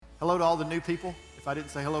Hello to all the new people. If I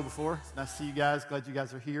didn't say hello before, it's nice to see you guys. Glad you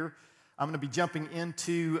guys are here. I'm going to be jumping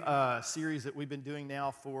into a series that we've been doing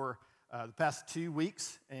now for the past 2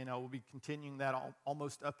 weeks, and we'll be continuing that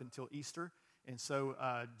almost up until Easter. And so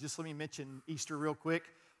just let me mention Easter real quick.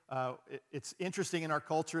 It's interesting in our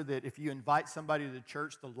culture that if you invite somebody to the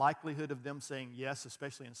church, the likelihood of them saying yes,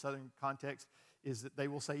 especially in Southern context, is that they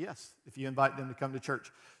will say yes if you invite them to come to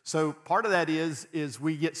church. So part of that is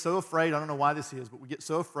we get so afraid, I don't know why this is, but we get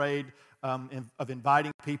so afraid of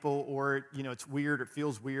inviting people, or, it's weird, it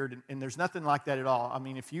feels weird, and there's nothing like that at all. I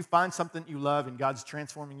mean, if you find something you love and God's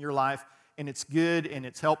transforming your life, and it's good and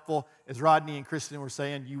it's helpful, as Rodney and Kristen were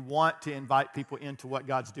saying, you want to invite people into what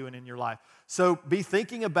God's doing in your life. So be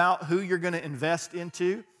thinking about who you're going to invest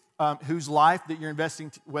into, whose life that you're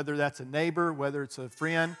investing, whether that's a neighbor, whether it's a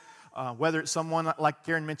friend, whether it's someone like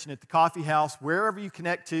Karen mentioned at the coffee house, wherever you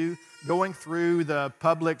connect to, going through the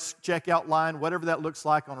Publix checkout line, whatever that looks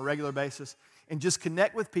like on a regular basis, and just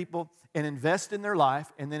connect with people and invest in their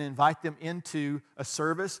life, and then invite them into a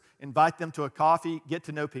service, invite them to a coffee, get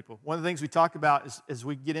to know people. One of the things we talk about is, as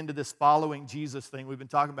we get into this following Jesus thing we've been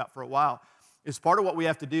talking about for a while, is part of what we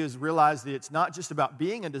have to do is realize that it's not just about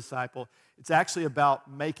being a disciple, it's actually about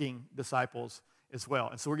making disciples as well.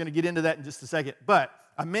 And so we're going to get into that in just a second. But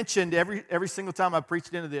I mentioned every single time I've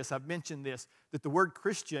preached into this, I've mentioned this, that the word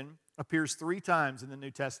Christian appears 3 times in the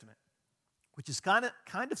New Testament, which is kind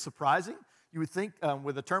of surprising. You would think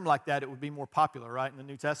with a term like that, it would be more popular, right, in the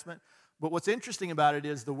New Testament. But what's interesting about it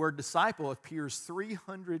is the word disciple appears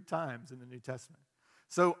 300 times in the New Testament.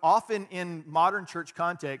 So often in modern church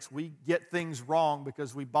context, we get things wrong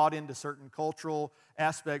because we bought into certain cultural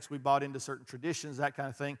aspects, we bought into certain traditions, that kind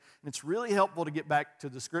of thing. And it's really helpful to get back to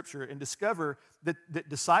the Scripture and discover that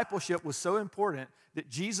discipleship was so important that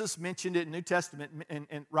Jesus mentioned it in the New Testament,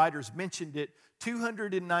 and writers mentioned it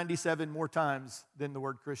 297 more times than the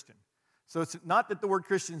word Christian. So it's not that the word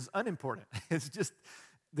Christian is unimportant. It's just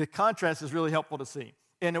the contrast is really helpful to see.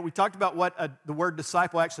 And we talked about what the word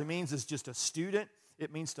disciple actually means is just a student.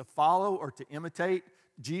 It means to follow or to imitate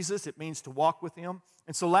Jesus. It means to walk with him.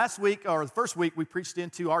 And so last week, or the first week, we preached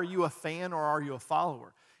into, are you a fan or are you a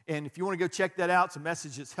follower? And if you want to go check that out, it's a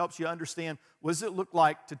message that helps you understand what does it look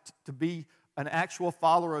like to be an actual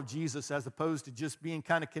follower of Jesus as opposed to just being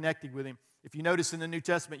kind of connected with him. If you notice in the New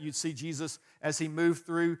Testament, you'd see Jesus as he moved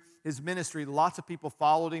through his ministry. Lots of people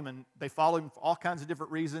followed him, and they followed him for all kinds of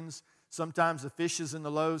different reasons. Sometimes the fishes and the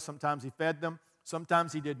loaves, sometimes he fed them.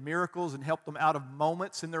 Sometimes he did miracles and helped them out of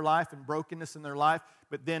moments in their life and brokenness in their life.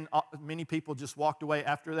 But then many people just walked away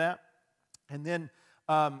after that. And then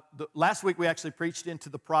last week we actually preached into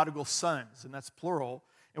the prodigal sons, and that's plural.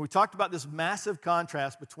 And we talked about this massive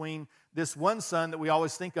contrast between this one son that we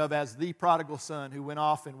always think of as the prodigal son who went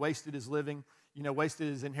off and wasted his living, wasted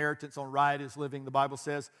his inheritance on riotous living, the Bible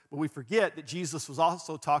says. But we forget that Jesus was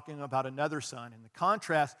also talking about another son. And the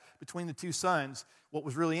contrast between the 2 sons, what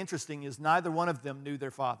was really interesting is neither one of them knew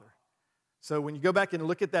their father. So when you go back and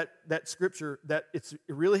look at that scripture, that it's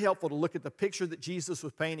really helpful to look at the picture that Jesus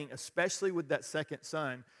was painting, especially with that second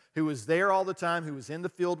son who was there all the time, who was in the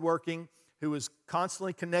field working, who was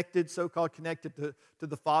constantly connected, so-called connected to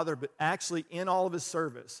the Father, but actually in all of his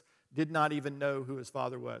service did not even know who his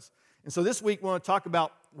father was. And so this week we want to talk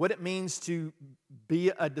about what it means to be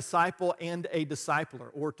a disciple and a discipler,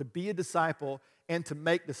 or to be a disciple and to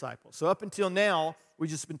make disciples. So up until now, we've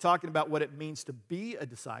just been talking about what it means to be a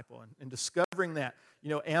disciple and discovering that.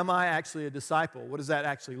 Am I actually a disciple? What does that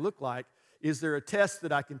actually look like? Is there a test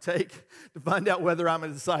that I can take to find out whether I'm a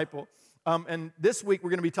disciple? And this week, we're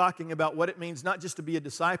going to be talking about what it means not just to be a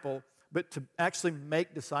disciple, but to actually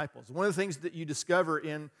make disciples. One of the things that you discover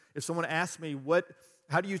if someone asks me,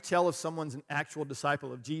 how do you tell if someone's an actual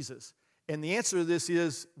disciple of Jesus? And the answer to this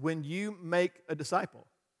is when you make a disciple.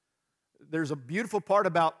 There's a beautiful part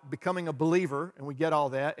about becoming a believer, and we get all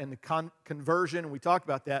that, and the conversion, and we talked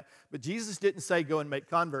about that. But Jesus didn't say go and make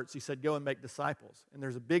converts. He said go and make disciples. And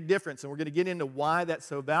there's a big difference, and we're going to get into why that's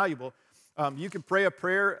so valuable. You can pray a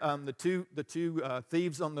prayer. The two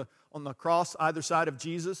thieves on the cross, either side of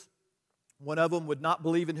Jesus, one of them would not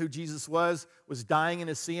believe in who Jesus was dying in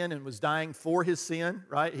his sin and was dying for his sin,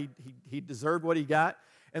 right? He deserved what he got.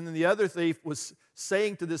 And then the other thief was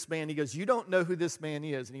saying to this man, he goes, you don't know who this man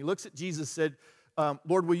is. And he looks at Jesus and said,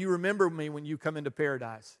 Lord, will you remember me when you come into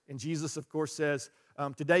paradise? And Jesus, of course, says,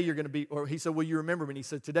 today you're going to be, or he said, will you remember me? And he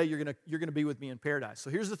said, today you're going to be with me in paradise. So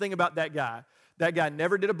here's the thing about that guy. That guy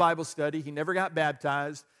never did a Bible study. He never got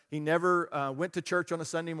baptized. He never went to church on a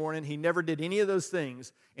Sunday morning. He never did any of those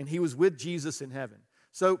things, and he was with Jesus in heaven.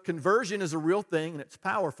 So conversion is a real thing, and it's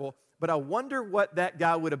powerful, but I wonder what that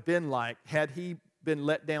guy would have been like had he been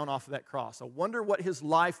let down off of that cross. I wonder what his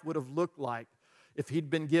life would have looked like if he'd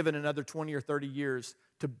been given another 20 or 30 years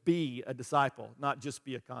to be a disciple, not just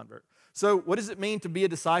be a convert. So what does it mean to be a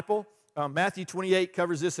disciple? Matthew 28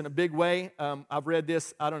 covers this in a big way. I've read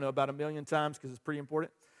this, I don't know, about 1 million times because it's pretty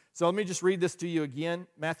important. So let me just read this to you again.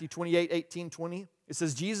 Matthew 28, 18, 20. It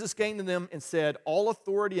says, Jesus came to them and said, all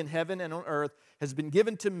authority in heaven and on earth has been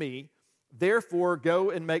given to me. Therefore, go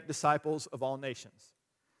and make disciples of all nations,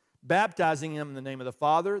 baptizing them in the name of the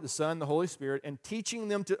Father, the Son, the Holy Spirit, and teaching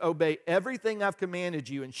them to obey everything I've commanded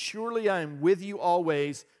you. And surely I am with you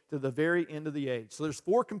always to the very end of the age. So there's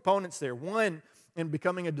 4 components there. One, in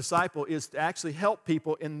becoming a disciple, is to actually help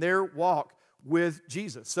people in their walk with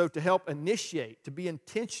Jesus. So to help initiate, to be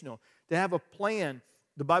intentional, to have a plan.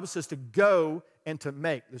 The Bible says to go and to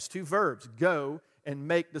make. There's 2 verbs, go and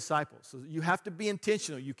make disciples. So you have to be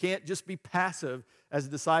intentional. You can't just be passive as a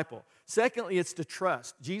disciple. Secondly, it's to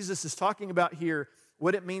trust. Jesus is talking about here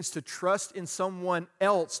what it means to trust in someone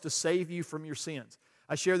else to save you from your sins.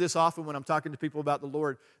 I share this often when I'm talking to people about the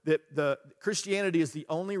Lord, that Christianity is the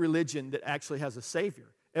only religion that actually has a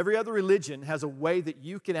Savior. Every other religion has a way that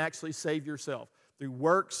you can actually save yourself through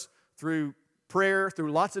works, through prayer,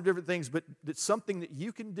 through lots of different things, but it's something that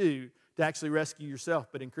you can do to actually rescue yourself.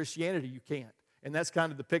 But in Christianity, you can't. And that's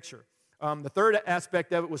kind of the picture. The third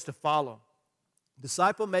aspect of it was to follow.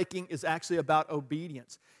 Disciple making is actually about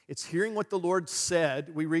obedience. It's hearing what the Lord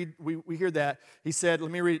said. We hear that. He said,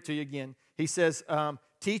 let me read it to you again. He says,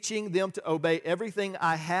 teaching them to obey everything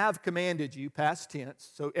I have commanded you, past tense.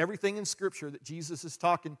 So everything in Scripture that Jesus is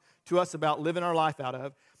talking to us about living our life out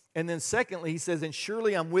of. And then secondly, he says, and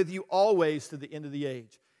surely I'm with you always to the end of the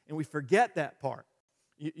age. And we forget that part.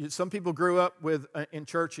 Some people grew up in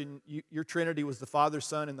church and your Trinity was the Father,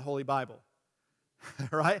 Son, and the Holy Bible.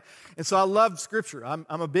 Right? And so I love Scripture. I'm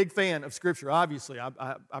a big fan of Scripture, obviously.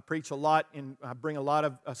 I preach a lot and I bring a lot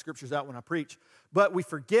of Scriptures out when I preach. But we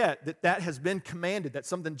forget that has been commanded. That's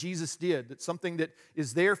something Jesus did. That's something that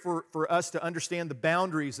is there for us to understand the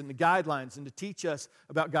boundaries and the guidelines and to teach us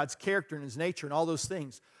about God's character and His nature and all those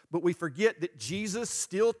things. But we forget that Jesus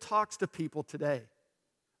still talks to people today.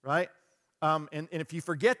 Right? And if you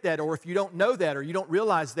forget that, or if you don't know that, or you don't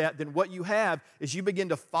realize that, then what you have is you begin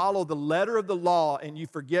to follow the letter of the law and you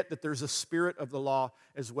forget that there's a spirit of the law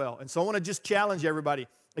as well. And so I want to just challenge everybody.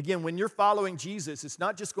 Again, when you're following Jesus, it's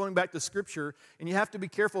not just going back to Scripture, and you have to be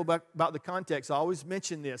careful about the context. I always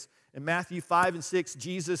mention this. In Matthew 5 and 6,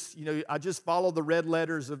 Jesus, I just follow the red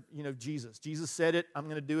letters of, Jesus. Jesus said it, I'm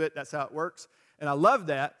going to do it, that's how it works. And I love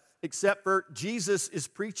that. Except for Jesus is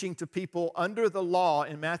preaching to people under the law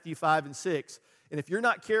in Matthew 5 and 6. And if you're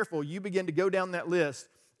not careful, you begin to go down that list.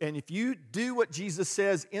 And if you do what Jesus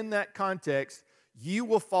says in that context, you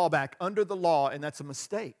will fall back under the law, and that's a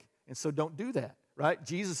mistake. And so don't do that, right?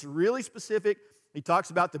 Jesus is really specific. He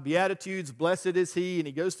talks about the Beatitudes, blessed is he, and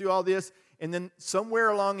he goes through all this. And then somewhere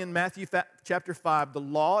along in Matthew chapter 5, the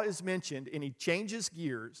law is mentioned, and he changes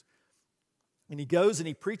gears. And he goes and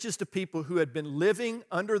he preaches to people who had been living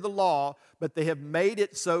under the law, but they have made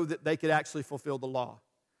it so that they could actually fulfill the law.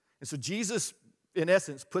 And so Jesus, in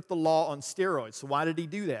essence, put the law on steroids. So why did he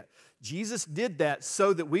do that? Jesus did that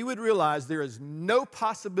so that we would realize there is no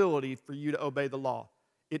possibility for you to obey the law.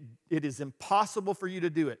 It is impossible for you to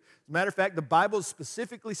do it. As a matter of fact, the Bible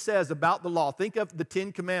specifically says about the law, think of the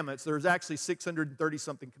 10 commandments. There's actually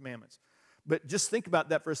 630-something commandments. But just think about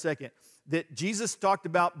that for a second. That Jesus talked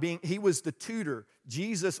about he was the tutor.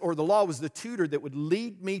 Jesus, or the law was the tutor that would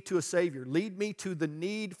lead me to a Savior, lead me to the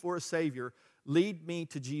need for a Savior, lead me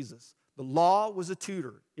to Jesus. The law was a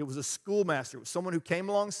tutor. It was a schoolmaster. It was someone who came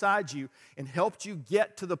alongside you and helped you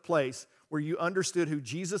get to the place where you understood who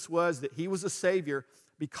Jesus was, that he was a Savior,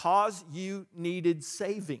 because you needed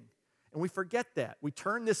saving. And we forget that. We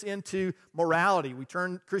turn this into morality. We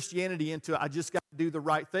turn Christianity into, I just got to do the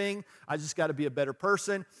right thing. I just got to be a better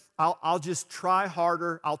person. I'll just try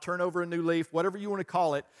harder. I'll turn over a new leaf, whatever you want to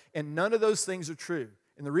call it. And none of those things are true.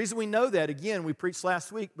 And the reason we know that, again, we preached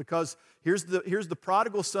last week, because here's the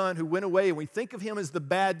prodigal son who went away, and we think of him as the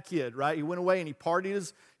bad kid, right? He went away and he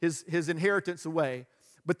partied his inheritance away.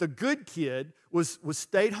 But the good kid was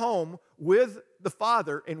stayed home with the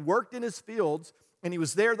father and worked in his fields. And he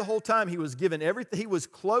was there the whole time. He was given everything. He was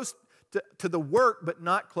close to the work, but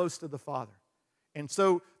not close to the Father. And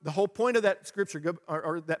so the whole point of that scripture,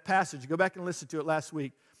 or that passage, go back and listen to it last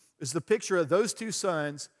week, is the picture of those two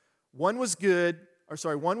sons. One was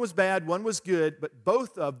bad, one was good, but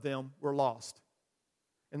both of them were lost.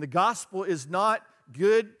 And the gospel is not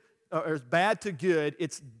good or bad to good.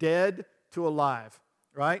 It's dead to alive.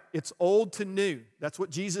 Right? It's old to new. That's what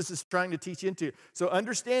Jesus is trying to teach into. So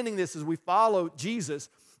understanding this as we follow Jesus,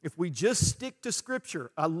 if we just stick to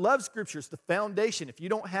Scripture. I love Scripture. It's the foundation. If you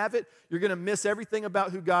don't have it, you're going to miss everything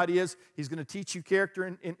about who God is. He's going to teach you character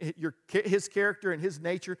and His character and His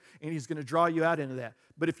nature, and He's going to draw you out into that.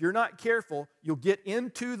 But if you're not careful, you'll get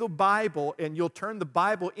into the Bible, and you'll turn the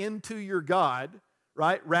Bible into your God,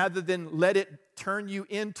 right? Rather than let it turn you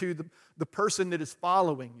into the person that is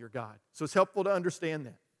following your God. So it's helpful to understand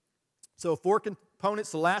that. So 4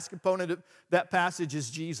 components. The last component of that passage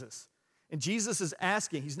is Jesus. And Jesus is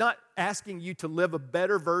asking, He's not asking you to live a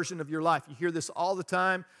better version of your life. You hear this all the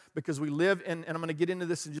time because we live in, and I'm going to get into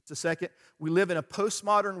this in just a second, we live in a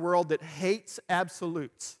postmodern world that hates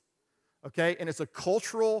absolutes, okay? And it's a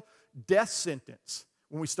cultural death sentence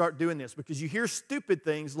when we start doing this because you hear stupid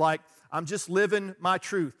things like, I'm just living my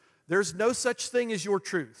truth. There's no such thing as your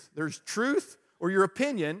truth. There's truth or your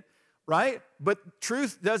opinion, right? But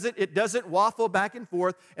truth doesn't waffle back and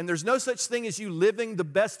forth, and there's no such thing as you living the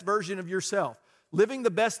best version of yourself. Living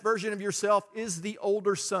the best version of yourself is the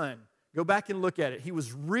older son. Go back and look at it. He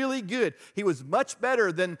was really good. He was much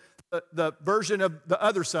better than the version of the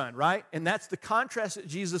other son, right? And that's the contrast that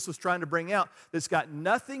Jesus was trying to bring out. That's got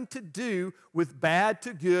nothing to do with bad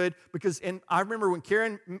to good, because, and I remember when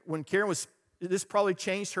Karen was, this probably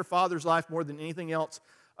changed her father's life more than anything else.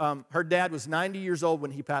 Her dad was 90 years old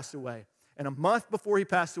when he passed away. And a month before he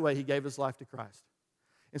passed away, he gave his life to Christ.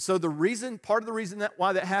 And so part of the reason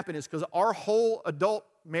why that happened is because our whole adult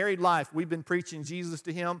married life, we've been preaching Jesus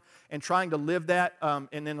to him and trying to live that.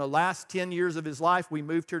 And in the last 10 years of his life, we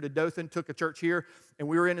moved here to Dothan, took a church here, and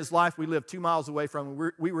we were in his life. We lived 2 miles away from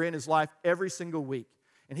him. We were in his life every single week.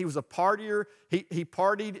 And he was a partier. He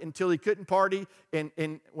partied until he couldn't party.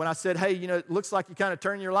 And when I said, hey, it looks like you kind of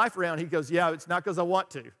turned your life around, he goes, yeah, it's not because I want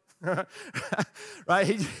to. Right?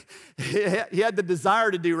 He had the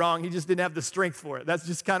desire to do wrong. He just didn't have the strength for it. That's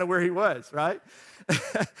just kind of where he was, right?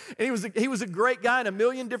 And he was a great guy in a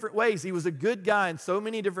million different ways. He was a good guy in so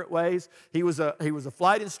many different ways. He was a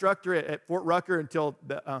flight instructor at Fort Rucker until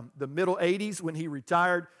the middle 80s when he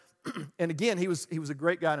retired. And again, he was a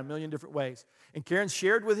great guy in a million different ways. And Karen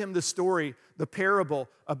shared with him the story, the parable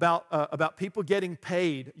about people getting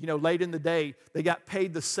paid. Late in the day, they got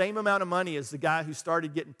paid the same amount of money as the guy who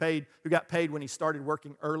got paid when he started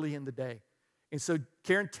working early in the day. And so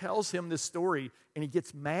Karen tells him this story, and he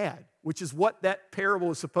gets mad, which is what that parable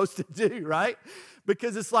is supposed to do, right?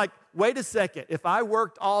 Because it's like, wait a second, if I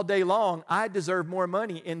worked all day long, I deserve more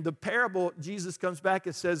money. In the parable, Jesus comes back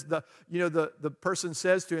and says, the person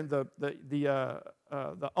says to him,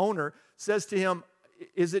 the owner says to him,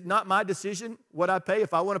 is it not my decision what I pay?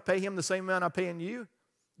 If I want to pay him the same amount I'm paying you,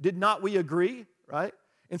 did not we agree, right?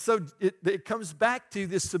 And so it comes back to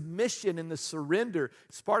this submission and the surrender.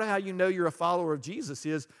 It's part of how you know you're a follower of Jesus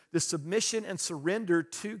is the submission and surrender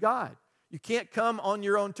to God. You can't come on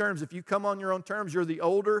your own terms. If you come on your own terms, you're the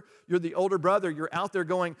older brother. You're out there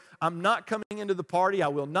going, I'm not coming into the party. I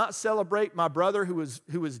will not celebrate my brother who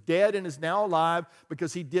is dead and is now alive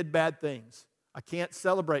because he did bad things. I can't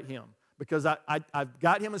celebrate him because I've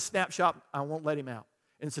got him a snapshot. I won't let him out.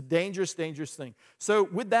 And it's a dangerous, dangerous thing. So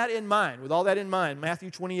with all that in mind,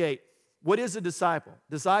 Matthew 28, what is a disciple?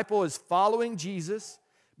 Disciple is following Jesus,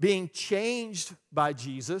 being changed by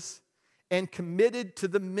Jesus, and committed to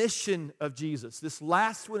the mission of Jesus. This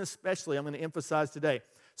last one especially I'm going to emphasize today.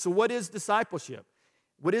 So what is discipleship?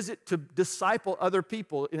 What is it to disciple other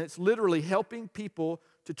people? And it's literally helping people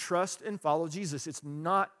to trust and follow Jesus. It's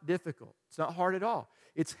not difficult. It's not hard at all.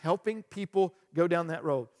 It's helping people go down that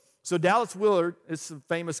road. So Dallas Willard, it's a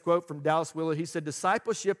famous quote from Dallas Willard. He said,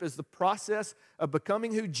 discipleship is the process of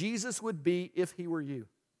becoming who Jesus would be if he were you.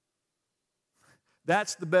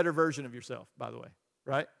 That's the better version of yourself, by the way,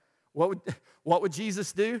 right? What would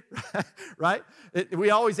Jesus do, right?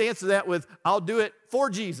 We always answer that with, I'll do it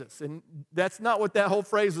for Jesus. And that's not what that whole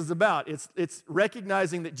phrase was about. It's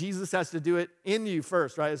recognizing that Jesus has to do it in you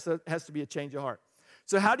first, right? It has to be a change of heart.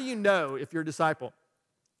 So how do you know if you're a disciple?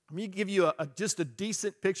 Let me give you just a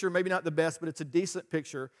decent picture, maybe not the best, but it's a decent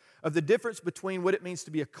picture of the difference between what it means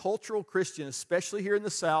to be a cultural Christian, especially here in the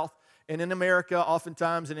South and in America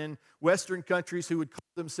oftentimes, and in Western countries who would call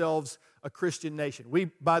themselves a Christian nation. We,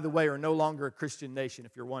 by the way, are no longer a Christian nation,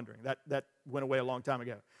 if you're wondering. That went away a long time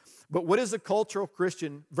ago. But what is a cultural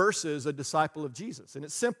Christian versus a disciple of Jesus? And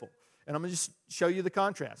it's simple. And I'm going to just show you the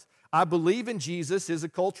contrast. I believe in Jesus is a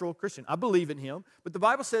cultural Christian. I believe in him. But the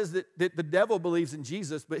Bible says that the devil believes in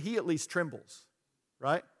Jesus, but he at least trembles,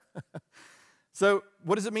 right? So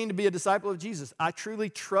what does it mean to be a disciple of Jesus? I truly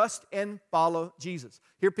trust and follow Jesus.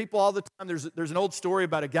 Hear people all the time. There's an old story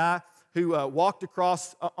about a guy who walked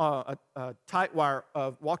across a tight wire,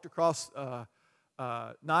 walked across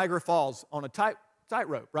Niagara Falls on a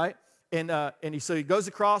tightrope, right? So he goes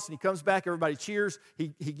across and he comes back. Everybody cheers. He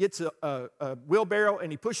gets a wheelbarrow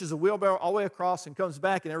and he pushes a wheelbarrow all the way across and comes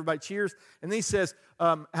back and everybody cheers. And then he says,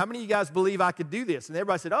 "How many of you guys believe I could do this?" And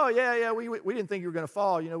everybody said, "Oh yeah, we didn't think you were going to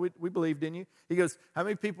fall. We believed in you." He goes, "How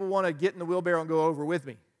many people want to get in the wheelbarrow and go over with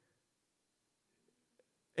me?"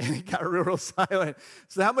 And he got real silent.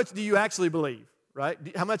 So how much do you actually believe, right?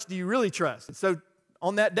 How much do you really trust? And so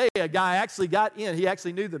on that day, a guy actually got in. He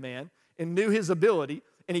actually knew the man and knew his ability.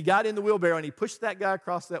 And he got in the wheelbarrow and he pushed that guy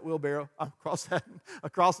across that wheelbarrow, across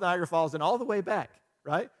Niagara Falls and all the way back,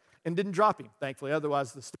 right? And didn't drop him, thankfully.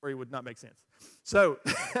 Otherwise, the story would not make sense. So,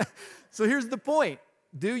 so here's the point.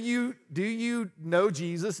 Do you know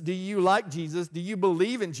Jesus? Do you like Jesus? Do you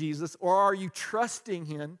believe in Jesus? Or are you trusting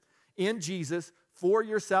him in Jesus for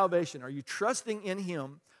your salvation? Are you trusting in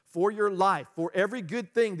him for your life, for every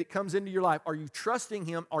good thing that comes into your life? Are you trusting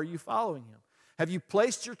him? Are you following him? Have you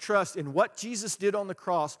placed your trust in what Jesus did on the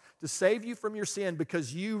cross to save you from your sin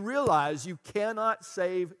because you realize you cannot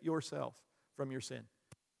save yourself from your sin?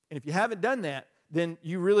 And if you haven't done that, then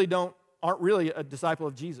you really aren't really a disciple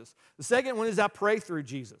of Jesus. The second one is I pray through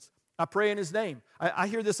Jesus. I pray in his name. I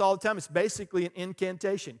hear this all the time. It's basically an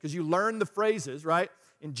incantation because you learn the phrases, right?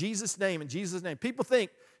 In Jesus' name, in Jesus' name. People think,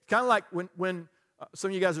 kind of like when some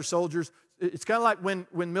of you guys are soldiers, it's kind of like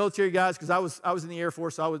when military guys, because I was in the Air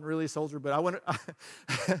Force, so I wasn't really a soldier, but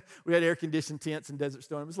we had air-conditioned tents in Desert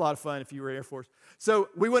Storm. It was a lot of fun if you were Air Force. So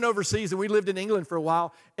we went overseas, and we lived in England for a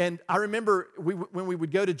while, and I remember when we would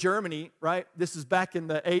go to Germany, right? This is back in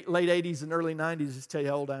the late 80s and early 90s, just to tell you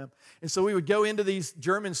how old I am. And so we would go into these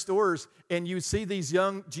German stores, and you would see these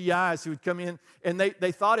young GIs who would come in, and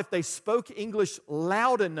they thought if they spoke English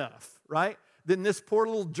loud enough, right, then this poor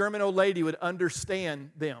little German old lady would understand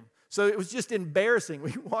them. So it was just embarrassing.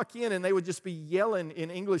 We walk in and they would just be yelling in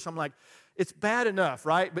English. I'm like, it's bad enough,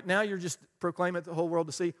 right? But now you're just proclaiming it to the whole world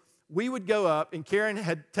to see. We would go up, and Karen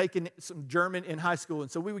had taken some German in high school, and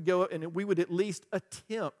so we would go up and we would at least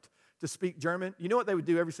attempt to speak German. You know what they would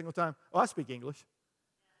do every single time? Oh, I speak English.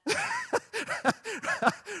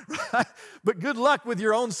 Right? But good luck with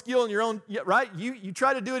your own skill and your own, right? You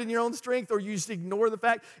try to do it in your own strength, or you just ignore the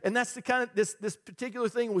fact. And that's the kind of, this particular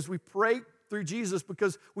thing was we pray through Jesus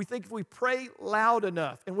because we think if we pray loud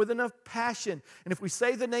enough and with enough passion, and if we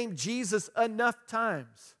say the name Jesus enough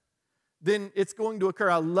times, then it's going to occur.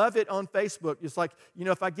 I love it on Facebook. It's like,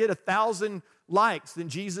 if I get 1,000 likes, then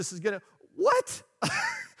Jesus is going to, what?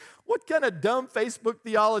 What kind of dumb Facebook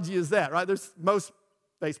theology is that, right? Most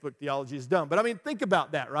Facebook theology is dumb. But I mean, think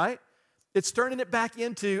about that, right? It's turning it back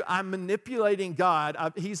into, I'm manipulating God.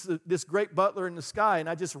 He's this great butler in the sky, and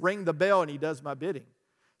I just ring the bell and he does my bidding.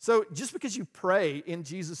 So just because you pray in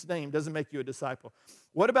Jesus' name doesn't make you a disciple.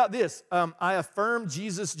 What about this? I affirm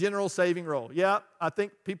Jesus' general saving role. Yeah, I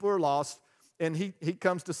think people are lost, and he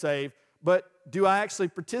comes to save. But do I actually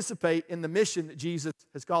participate in the mission that Jesus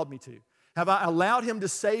has called me to? Have I allowed him to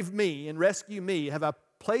save me and rescue me? Have I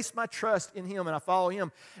placed my trust in him and I follow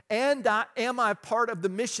him? And am I part of the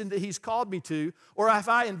mission that he's called me to? Or have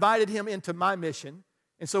I invited him into my mission?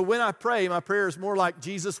 And so when I pray, my prayer is more like,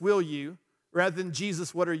 Jesus, will you? Rather than,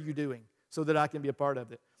 Jesus, what are you doing? So that I can be a part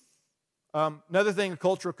of it. Another thing a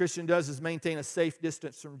cultural Christian does is maintain a safe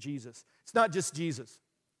distance from Jesus. It's not just Jesus.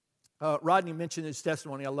 Rodney mentioned his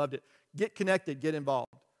testimony. I loved it. Get connected, get involved.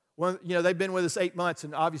 They've been with us 8 months,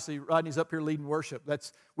 and obviously Rodney's up here leading worship.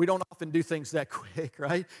 We don't often do things that quick,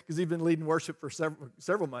 right? Because he's been leading worship for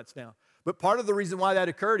several months now. But part of the reason why that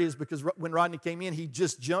occurred is because when Rodney came in, he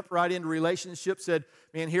just jumped right into relationships, said,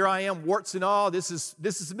 man, here I am, warts and all, this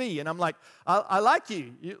is me. And I'm like, I like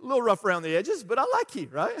you. You're a little rough around the edges, but I like you,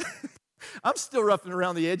 right? I'm still roughing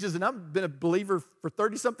around the edges, and I've been a believer for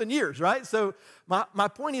 30-something years, right? So my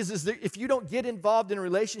point is that if you don't get involved in a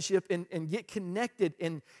relationship and get connected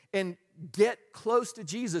and get close to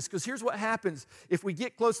Jesus, because here's what happens. If we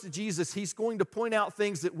get close to Jesus, he's going to point out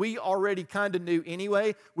things that we already kind of knew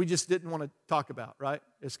anyway, we just didn't want to talk about, right?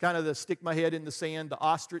 It's kind of the stick my head in the sand, the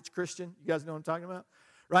ostrich Christian. You guys know what I'm talking about?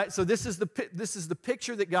 Right? So this is the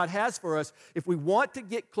picture that God has for us. If we want to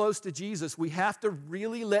get close to Jesus, we have to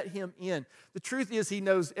really let him in. The truth is he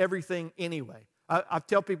knows everything anyway. I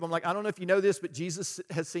tell people, I'm like, I don't know if you know this, but Jesus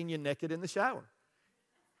has seen you naked in the shower.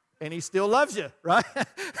 And he still loves you, right?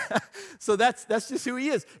 So that's just who he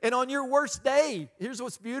is. And on your worst day, here's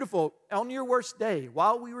what's beautiful. On your worst day,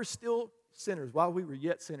 while we were still sinners, while we were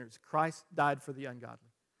yet sinners, Christ died for the ungodly.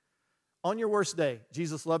 On your worst day,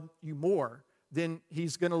 Jesus loved you more then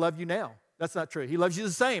he's going to love you now. That's not true. He loves you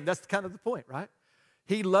the same. That's kind of the point, right?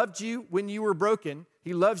 He loved you when you were broken.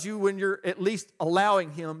 He loves you when you're at least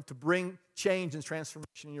allowing him to bring change and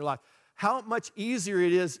transformation in your life. how much easier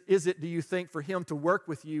is it, do you think, for him to work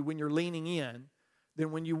with you when you're leaning in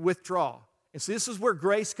than when you withdraw? And so this is where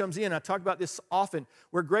grace comes in. I talk about this often,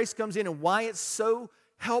 where grace comes in and why it's so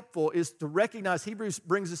helpful is to recognize, Hebrews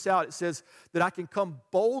brings this out, it says that I can come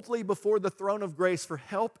boldly before the throne of grace for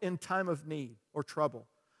help in time of need or trouble.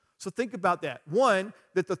 So think about that. One,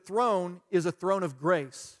 that the throne is a throne of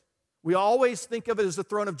grace. We always think of it as a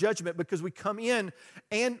throne of judgment because we come in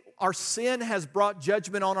and our sin has brought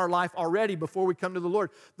judgment on our life already before we come to the Lord.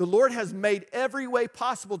 The Lord has made every way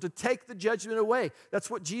possible to take the judgment away. That's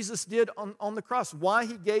what Jesus did on the cross. Why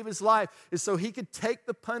he gave his life is so he could take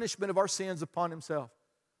the punishment of our sins upon himself.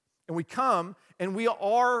 And we come and we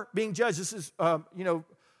are being judged. This is, so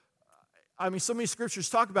many scriptures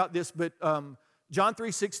talk about this, but John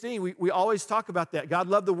 3:16, we always talk about that. God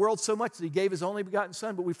loved the world so much that he gave his only begotten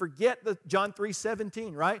son, but we forget that John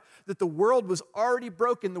 3:17, right? That the world was already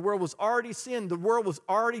broken, the world was already sinned, the world was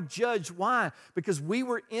already judged. Why? Because we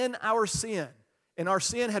were in our sin, and our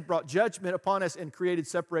sin had brought judgment upon us and created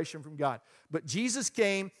separation from God. But Jesus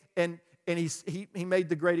came and he made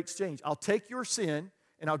the great exchange. I'll take your sin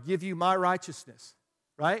and I'll give you my righteousness,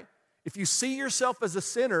 right? If you see yourself as a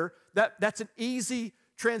sinner, that's an easy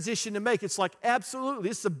transition to make. It's like, absolutely,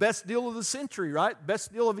 this is the best deal of the century, right?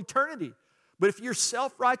 Best deal of eternity. But if you're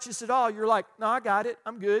self-righteous at all, you're like, no, I got it,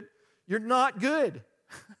 I'm good. You're not good,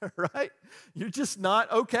 right? You're just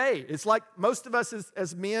not okay. It's like most of us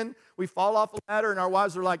as men, we fall off a ladder and our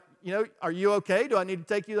wives are like, are you okay? Do I need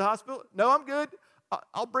to take you to the hospital? No, I'm good.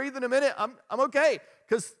 I'll breathe in a minute. I'm okay.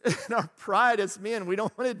 Because in our pride as men, we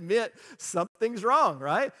don't want to admit something's wrong,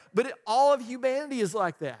 right? But all of humanity is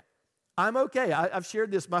like that. I'm okay. I've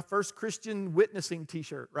shared this. My first Christian witnessing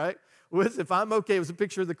t-shirt, right, was if I'm okay. It was a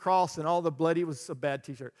picture of the cross and all the bloody. It was a bad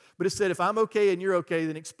t-shirt. But it said, if I'm okay and you're okay,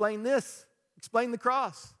 then explain this. Explain the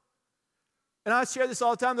cross. And I share this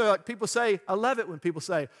all the time. They're like, people say, I love it when people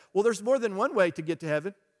say, well, there's more than one way to get to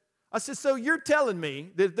heaven. I said, so you're telling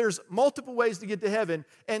me that there's multiple ways to get to heaven,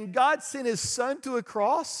 and God sent his son to a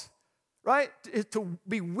cross, right, to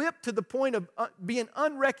be whipped to the point of being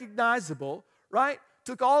unrecognizable, right?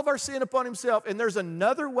 Took all of our sin upon himself, and there's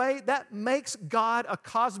another way? That makes God a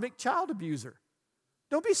cosmic child abuser.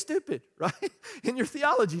 Don't be stupid, right? In your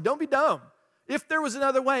theology, don't be dumb. If there was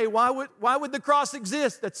another way, why would the cross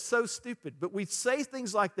exist? That's so stupid. But we say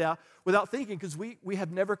things like that without thinking because we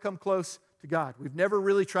have never come close to God. We've never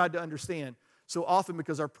really tried to understand. So often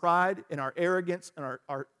because our pride and our arrogance and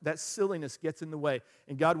our that silliness gets in the way.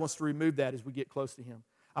 And God wants to remove that as we get close to him.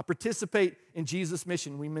 I participate in Jesus'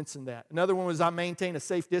 mission. We mentioned that. Another one was I maintain a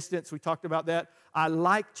safe distance. We talked about that. I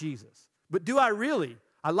like Jesus. But do I really?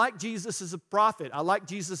 I like Jesus as a prophet. I like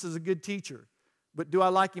Jesus as a good teacher. But do I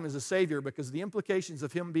like him as a Savior? Because the implications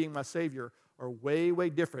of him being my Savior are way, way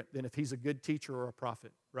different than if he's a good teacher or a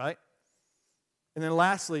prophet, right? And then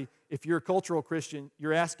lastly, if you're a cultural Christian,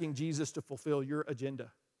 you're asking Jesus to fulfill your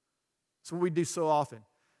agenda. That's what we do so often.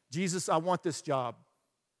 Jesus, I want this job.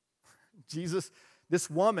 Jesus, this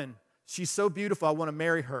woman, she's so beautiful, I want to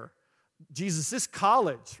marry her. Jesus, this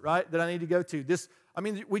college, right, that I need to go to.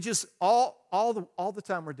 We just, all the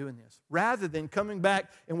time we're doing this. Rather than coming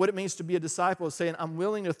back and what it means to be a disciple is saying, I'm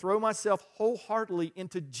willing to throw myself wholeheartedly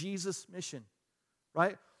into Jesus' mission,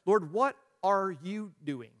 right? Lord, what are you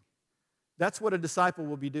doing? That's what a disciple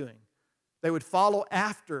will be doing. They would follow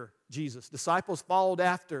after Jesus. Disciples followed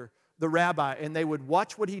after the rabbi, and they would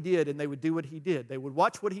watch what he did, and they would do what he did. They would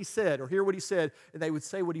watch what he said or hear what he said, and they would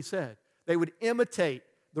say what he said. They would imitate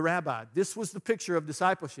the rabbi. This was the picture of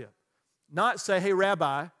discipleship. Not say, hey,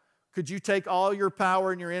 rabbi, could you take all your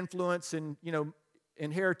power and your influence and,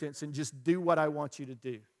 inheritance and just do what I want you to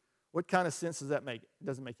do? What kind of sense does that make? It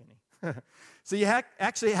doesn't make any. So you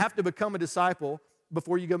actually have to become a disciple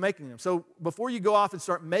before you go making them. So before you go off and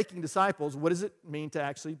start making disciples, what does it mean to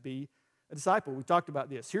actually be a disciple? We talked about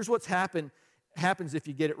this. Here's what's happens if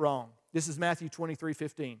you get it wrong. This is Matthew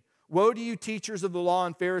 23:15. Woe to you, teachers of the law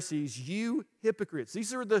and Pharisees, you hypocrites.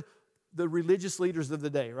 These are the religious leaders of the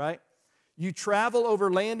day, right? You travel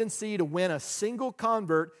over land and sea to win a single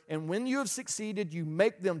convert, and when you have succeeded, you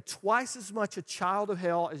make them twice as much a child of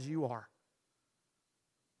hell as you are.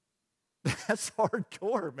 That's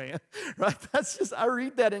hardcore, man, right? That's just, I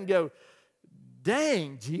read that and go,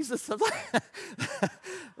 dang, Jesus,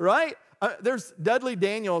 right? There's Dudley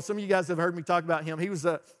Daniel. Some of you guys have heard me talk about him.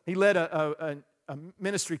 He led a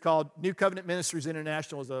ministry called New Covenant Ministries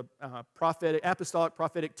International. It was a apostolic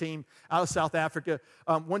prophetic team out of South Africa.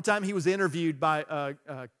 One time he was interviewed by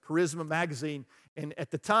Charisma magazine, And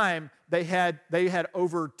at the time, they had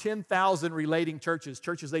over 10,000 relating churches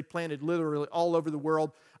they planted literally all over the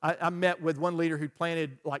world. I met with one leader who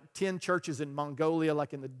planted like 10 churches in Mongolia,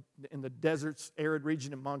 like in the deserts, arid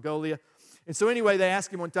region in Mongolia. And so anyway, they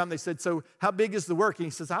asked him one time, they said, so how big is the work? And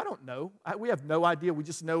he says, I don't know. We have no idea. We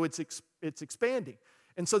just know it's expanding.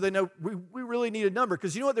 And so they know we really need a number,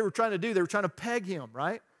 because you know what they were trying to do? They were trying to peg him,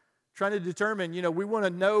 right? Trying to determine, we want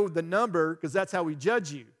to know the number because that's how we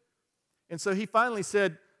judge you. And so he finally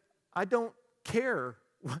said, I don't care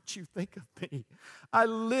what you think of me. I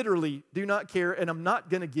literally do not care, and I'm not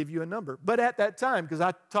going to give you a number. But at that time, because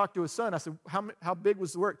I talked to his son, I said, how big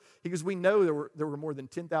was the work? He goes, we know there were more than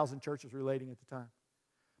 10,000 churches relating at the time.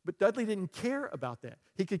 But Dudley didn't care about that.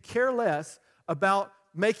 He could care less about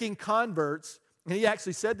making converts. And he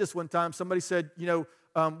actually said this one time. Somebody said,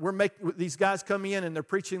 we're making these guys come in and they're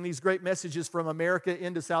preaching these great messages from America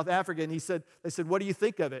into South Africa. And they said, what do you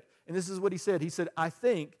think of it? And this is what he said. He said, I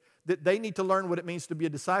think that they need to learn what it means to be a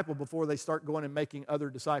disciple before they start going and making other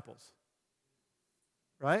disciples.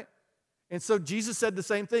 Right? And so Jesus said the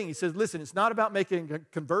same thing. He said, listen, it's not about making a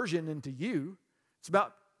conversion into you. It's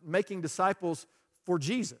about making disciples for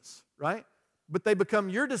Jesus, right? But they become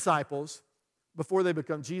your disciples before they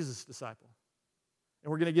become Jesus' disciple.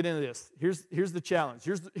 And we're going to get into this. Here's the challenge.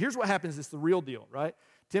 Here's what happens. It's the real deal, right?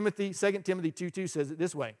 2 Timothy 2:2 says it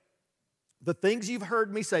this way. The things you've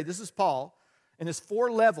heard me say, this is Paul, and there's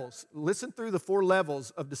 4 levels. Listen through the 4 levels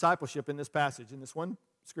of discipleship in this passage, in this one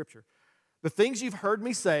scripture. The things you've heard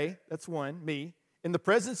me say, that's one, me, in the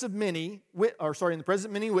presence of many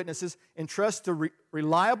witnesses, entrust to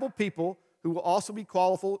reliable people who will also be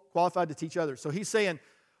qualified to teach others. So he's saying,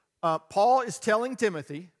 Paul is telling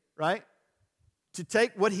Timothy, right, to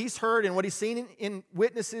take what he's heard and what he's seen in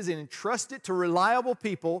witnesses and entrust it to reliable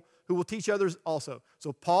people who will teach others also.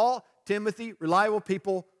 So Paul, Timothy, reliable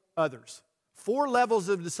people, others. 4 levels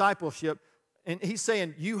of discipleship, and he's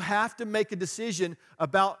saying you have to make a decision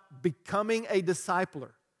about becoming a discipler.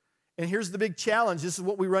 And here's the big challenge. This is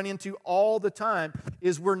what we run into all the time,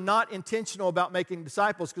 is we're not intentional about making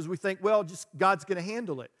disciples because we think, well, just God's going to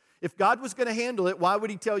handle it. If God was going to handle it, why would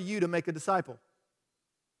he tell you to make a disciple?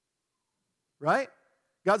 Right?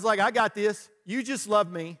 God's like, I got this. You just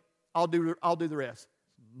love me. I'll do the rest.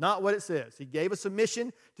 Not what it says. He gave us a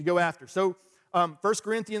mission to go after. So 1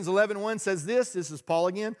 Corinthians 11:1 says this. This is Paul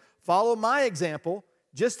again. Follow my example,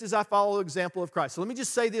 just as I follow the example of Christ. So let me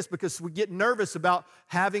just say this, because we get nervous about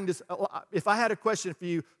having this. If I had a question for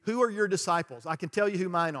you, who are your disciples? I can tell you who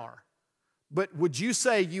mine are. But would you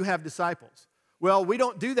say you have disciples? Well, we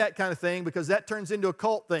don't do that kind of thing because that turns into a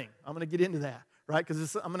cult thing. I'm going to get into that. Right?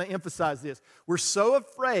 Because I'm going to emphasize this. We're so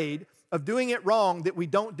afraid of doing it wrong that we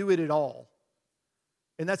don't do it at all.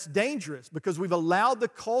 And that's dangerous because we've allowed the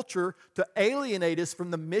culture to alienate us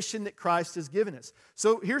from the mission that Christ has given us.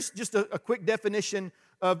 So here's just a quick definition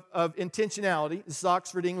of intentionality. This is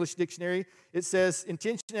Oxford English Dictionary. It says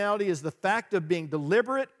intentionality is the fact of being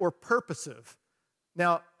deliberate or purposive.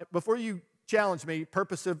 Now, before you challenge me,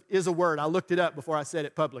 purposive is a word. I looked it up before I said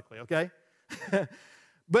it publicly, okay?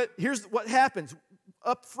 But here's what happens.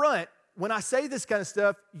 Up front, when I say this kind of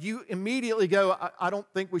stuff, you immediately go,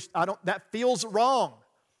 that feels wrong.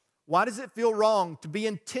 Why does it feel wrong to be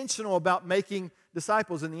intentional about making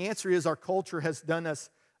disciples? And the answer is our culture has done us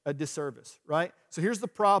a disservice, right? So here's the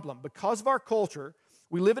problem. Because of our culture,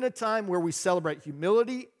 we live in a time where we celebrate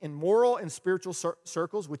humility in moral and spiritual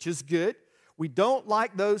circles, which is good. We don't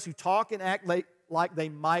like those who talk and act like they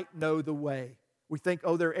might know the way. We think,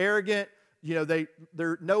 they're arrogant.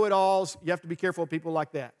 They're know-it-alls. You have to be careful of people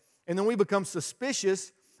like that. And then we become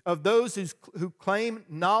suspicious of those who claim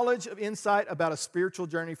knowledge of insight about a spiritual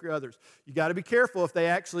journey for others. You got to be careful if they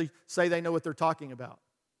actually say they know what they're talking about,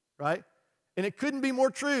 right? And it couldn't be more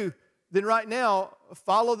true than right now,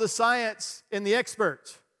 follow the science and the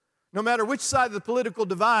experts. No matter which side of the political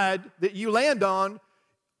divide that you land on,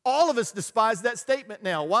 all of us despise that statement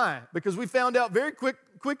now. Why? Because we found out very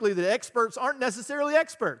quickly that experts aren't necessarily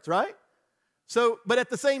experts, right? So, but at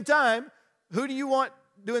the same time, who do you want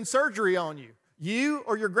doing surgery on you? You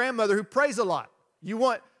or your grandmother who prays a lot? You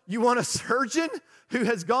want a surgeon who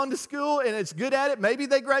has gone to school and is good at it? Maybe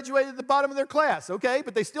they graduated at the bottom of their class, okay?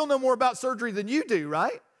 But they still know more about surgery than you do,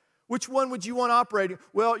 right? Which one would you want operating?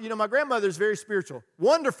 Well, my grandmother's very spiritual.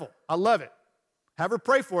 Wonderful. I love it. Have her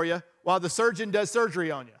pray for you while the surgeon does surgery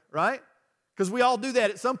on you, right? Because we all do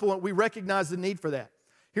that at some point. We recognize the need for that.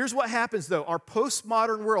 Here's what happens, though. Our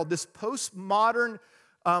postmodern world, this postmodern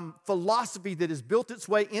philosophy that has built its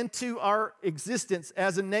way into our existence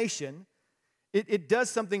as a nation, it does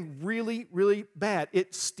something really, really bad.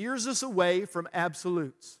 It steers us away from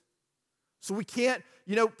absolutes. So we can't,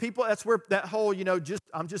 people, that's where that whole,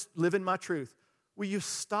 I'm just living my truth. Will you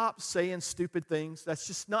stop saying stupid things? That's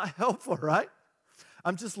just not helpful, right?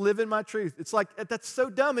 I'm just living my truth. It's like, that's so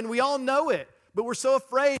dumb, and we all know it, but we're so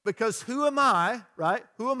afraid because who am I, right?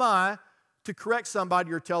 Who am I to correct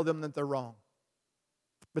somebody or tell them that they're wrong?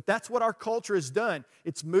 But that's what our culture has done.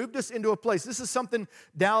 It's moved us into a place. This is something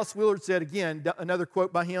Dallas Willard said, again, another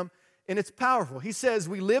quote by him, and it's powerful. He says,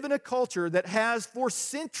 we live in a culture that has for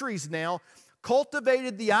centuries now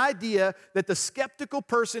cultivated the idea that the skeptical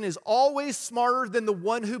person is always smarter than the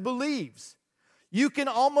one who believes. You can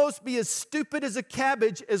almost be as stupid as a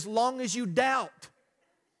cabbage as long as you doubt.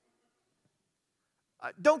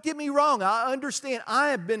 Don't get me wrong, I understand. I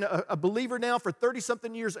have been a believer now for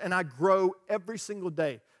 30-something years, and I grow every single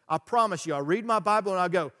day. I promise you, I read my Bible and I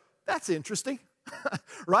go, that's interesting,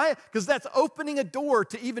 right? Because that's opening a door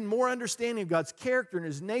to even more understanding of God's character and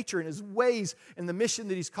His nature and His ways and the mission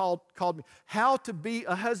that He's called me. How to be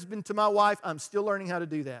a husband to my wife, I'm still learning how to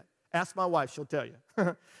do that. Ask my wife, she'll tell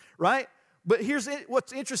you, right? But here's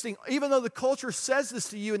what's interesting. Even though the culture says this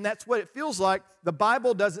to you and that's what it feels like, the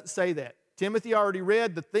Bible doesn't say that. Timothy already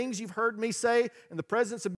read, the things you've heard me say in the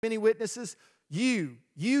presence of many witnesses, you,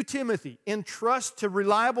 Timothy, entrust to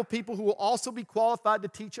reliable people who will also be qualified to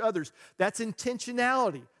teach others. That's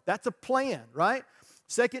intentionality. That's a plan, right?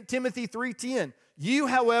 2 Timothy 3:10, you,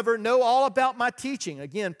 however, know all about my teaching.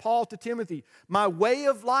 Again, Paul to Timothy, my way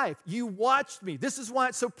of life. You watched me. This is why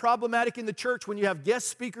it's so problematic in the church when you have guest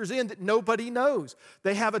speakers in that nobody knows.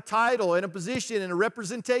 They have a title and a position and a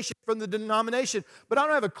representation from the denomination, but I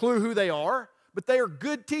don't have a clue who they are. But they are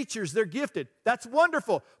good teachers. They're gifted. That's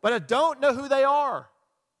wonderful, but I don't know who they are,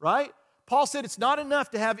 right? Paul said it's not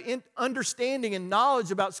enough to have understanding and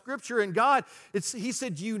knowledge about Scripture and God. He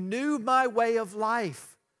said, you knew my way of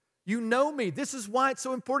life. You know me. This is why it's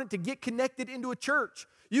so important to get connected into a church.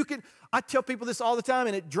 I tell people this all the time,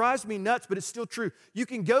 and it drives me nuts, but it's still true. You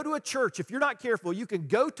can go to a church, if you're not careful, you can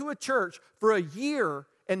go to a church for a year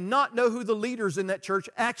and not know who the leaders in that church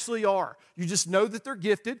actually are. You just know that they're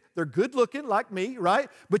gifted, they're good looking like me, right?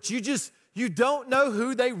 But you don't know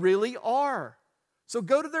who they really are. So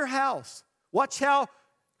go to their house. Watch how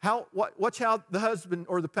the husband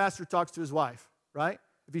or the pastor talks to his wife, right?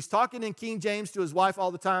 If he's talking in King James to his wife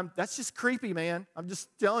all the time, that's just creepy, man. I'm just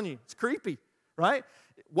telling you, it's creepy, right?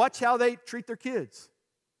 Watch how they treat their kids.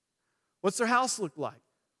 What's their house look like?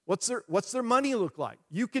 What's their money look like?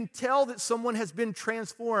 You can tell that someone has been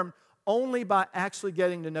transformed only by actually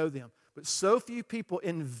getting to know them. But so few people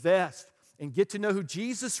invest and get to know who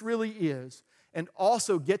Jesus really is and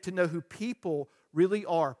also get to know who people really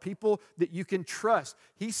are, people that you can trust.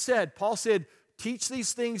 Paul said, teach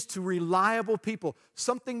these things to reliable people.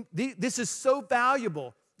 This is so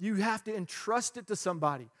valuable, you have to entrust it to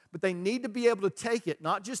somebody. But they need to be able to take it,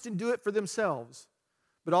 not just and do it for themselves,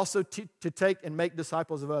 but also to take and make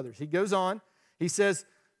disciples of others. He goes on, he says,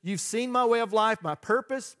 you've seen my way of life, my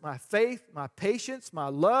purpose, my faith, my patience, my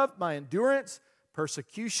love, my endurance,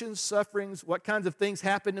 persecutions, sufferings, what kinds of things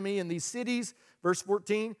happen to me in these cities. Verse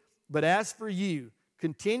 14, but as for you,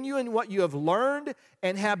 continue in what you have learned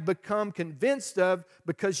and have become convinced of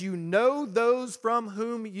because you know those from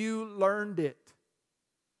whom you learned it.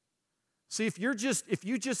 See, if you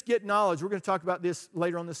just get knowledge, we're going to talk about this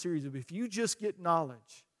later on in the series, but if you just get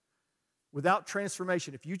knowledge without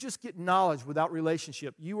transformation, if you just get knowledge without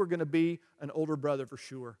relationship, you are going to be an older brother for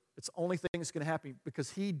sure. It's the only thing that's going to happen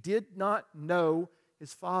because he did not know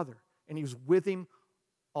his father, and he was with him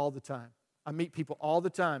all the time. I meet people all the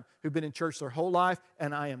time who've been in church their whole life,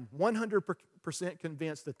 and I am 100%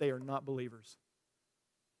 convinced that they are not believers.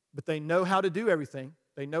 But they know how to do everything.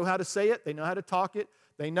 They know how to say it. They know how to talk it.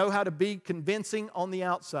 They know how to be convincing on the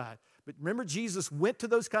outside. But remember, Jesus went to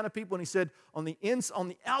those kind of people and he said, on the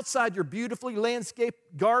outside, you're beautifully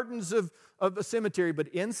landscaped gardens of a cemetery, but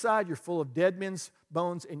inside, you're full of dead men's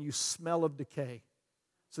bones and you smell of decay.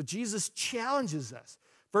 So Jesus challenges us.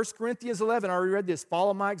 1 Corinthians 11, I already read this,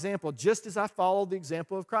 follow my example, just as I followed the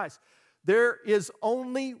example of Christ. There is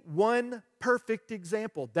only one perfect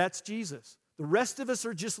example. That's Jesus. The rest of us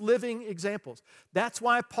are just living examples. That's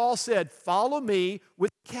why Paul said, follow me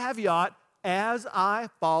with caveat as I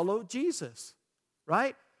follow Jesus,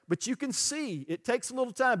 right? But you can see, it takes a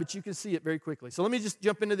little time, but you can see it very quickly. So let me just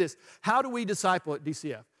jump into this. How do we disciple at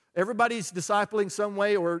DCF? Everybody's discipling some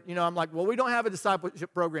way, or, I'm like, well, we don't have a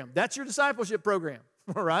discipleship program. That's your discipleship program,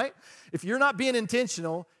 all right? If you're not being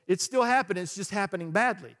intentional, it's still happening. It's just happening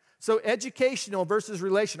badly. So educational versus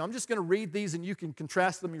relational. I'm just going to read these and you can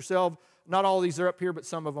contrast them yourself. Not all of these are up here, but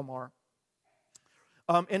some of them are.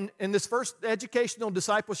 And this first educational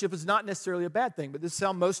discipleship is not necessarily a bad thing, but this is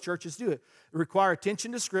how most churches do it. They require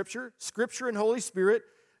attention to Scripture, Scripture and Holy Spirit,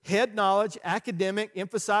 head knowledge, academic,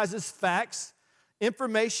 emphasizes facts,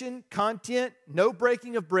 information, content, no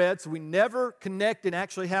breaking of bread, so we never connect and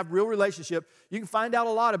actually have real relationship. You can find out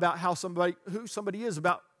a lot about who somebody is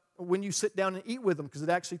about when you sit down and eat with them, because it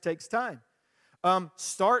actually takes time.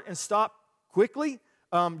 Start and stop quickly.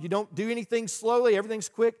 You don't do anything slowly. Everything's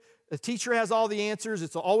quick. The teacher has all the answers.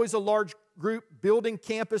 It's always a large group, building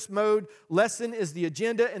campus mode. Lesson is the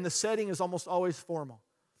agenda, and the setting is almost always formal.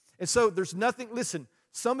 And so there's nothing, listen,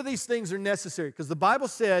 some of these things are necessary because the Bible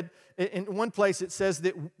said, in one place it says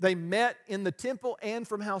that they met in the temple and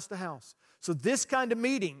from house to house. So this kind of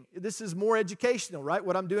meeting, this is more educational, right?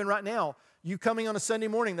 What I'm doing right now, you coming on a Sunday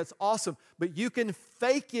morning, that's awesome. But you can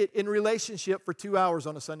fake it in relationship for 2 hours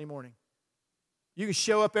on a Sunday morning. You can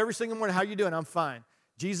show up every single morning. How you doing? I'm fine.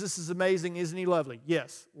 Jesus is amazing. Isn't he lovely?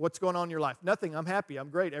 Yes. What's going on in your life? Nothing. I'm happy. I'm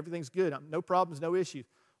great. Everything's good. No problems, no issues.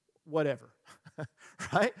 Whatever.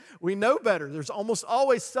 Right? We know better. There's almost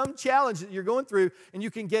always some challenge that you're going through, and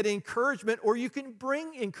you can get encouragement, or you can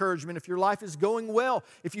bring encouragement if your life is going well,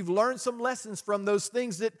 if you've learned some lessons from those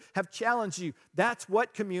things that have challenged you. That's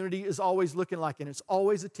what community is always looking like, and it's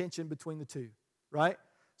always a tension between the two, right?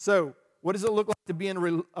 So what does it look like to be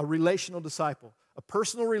a relational disciple? A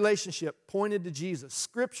personal relationship pointed to Jesus,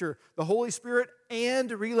 Scripture, the Holy Spirit,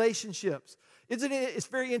 and relationships. It's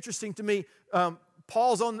very interesting to me.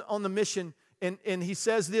 Paul's on the mission, and he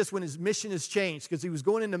says this when his mission is changed, because he was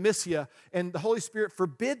going into Mysia, and the Holy Spirit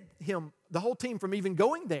forbid him, the whole team, from even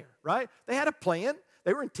going there, right? They had a plan.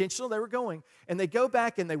 They were intentional. They were going. And they go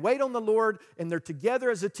back, and they wait on the Lord, and they're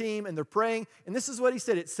together as a team, and they're praying. And this is what he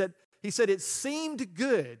said. He said, it seemed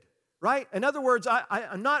good. Right? In other words,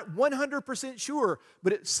 I'm not 100% sure,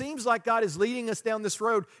 but it seems like God is leading us down this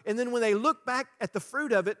road. And then when they look back at the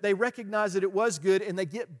fruit of it, they recognize that it was good, and they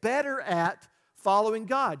get better at following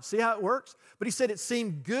God. See how it works? But he said it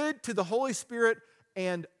seemed good to the Holy Spirit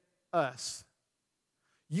and us.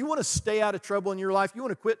 You want to stay out of trouble in your life? You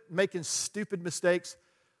want to quit making stupid mistakes?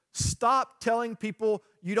 Stop telling people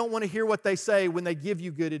you don't want to hear what they say when they give you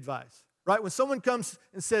good advice. Right? When someone comes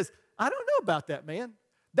and says, I don't know about that, man.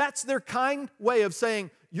 That's their kind way of saying,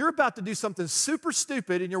 you're about to do something super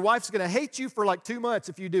stupid and your wife's going to hate you for like 2 months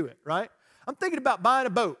if you do it, right? I'm thinking about buying a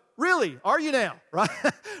boat. Really? Are you now, right?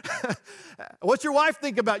 What's your wife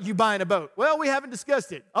think about you buying a boat? Well, we haven't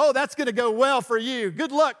discussed it. Oh, that's going to go well for you.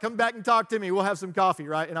 Good luck. Come back and talk to me. We'll have some coffee,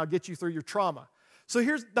 right? And I'll get you through your trauma. So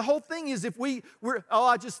here's the whole thing is if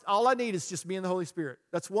all I need is just me and the Holy Spirit.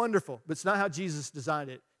 That's wonderful, but it's not how Jesus designed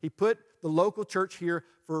it. He put the local church here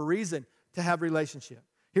for a reason, to have relationship.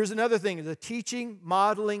 Here's another thing, is a teaching,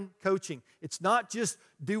 modeling, coaching. It's not just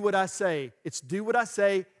do what I say. It's do what I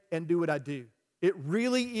say and do what I do. It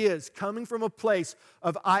really is coming from a place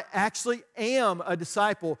of I actually am a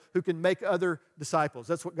disciple who can make other disciples.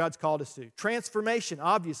 That's what God's called us to. Transformation,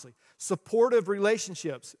 obviously. Supportive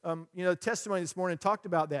relationships. Testimony this morning talked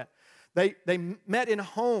about that. They met in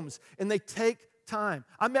homes, and they take time.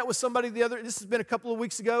 I met with somebody this has been a couple of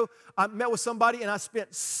weeks ago. I met with somebody, and I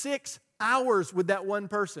spent 6 hours with that one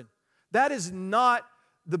person. That is not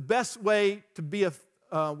the best way to be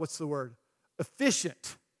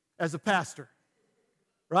efficient as a pastor,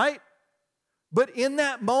 right? But in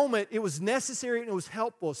that moment, it was necessary and it was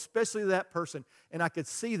helpful, especially to that person, and I could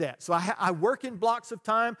see that. So I work in blocks of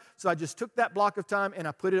time, so I just took that block of time and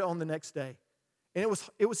I put it on the next day. And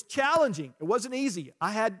it was challenging. It wasn't easy.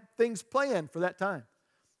 I had things planned for that time.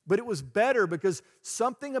 But it was better because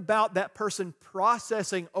something about that person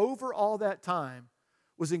processing over all that time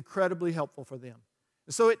was incredibly helpful for them.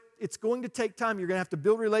 And so it's going to take time. You're going to have to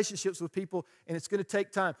build relationships with people, and it's going to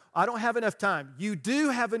take time. I don't have enough time. You do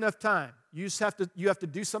have enough time. You have to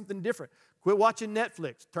do something different. Quit watching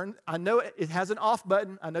Netflix. I know it has an off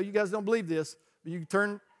button. I know you guys don't believe this, but you can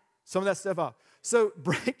turn some of that stuff off. So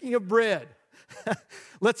breaking of bread.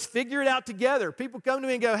 Let's figure it out together. People come to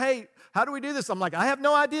me and go, hey, how do we do this? I'm like, I have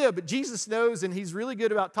no idea, but Jesus knows, and he's really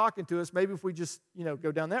good about talking to us. Maybe if we just,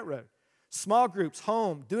 go down that road. Small groups,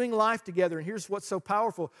 home, doing life together. And here's what's so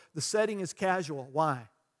powerful. The setting is casual. Why?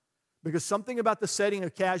 Because something about the setting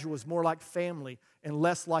of casual is more like family and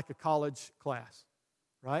less like a college class,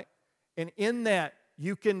 right? And in that,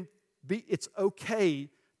 it's okay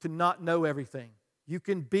to not know everything. You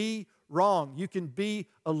can be wrong. You can be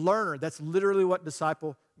a learner. That's literally what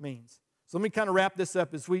disciple means. So let me kind of wrap this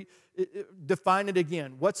up as we define it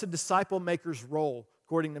again. What's a disciple maker's role,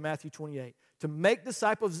 according to Matthew 28? To make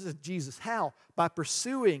disciples of Jesus. How? By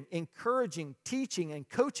pursuing, encouraging, teaching, and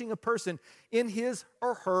coaching a person in his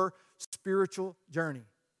or her spiritual journey.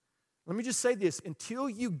 Let me just say this. Until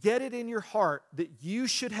you get it in your heart that you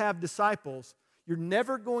should have disciples, you're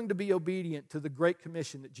never going to be obedient to the Great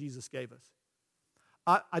Commission that Jesus gave us.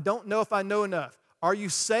 I don't know if I know enough. Are you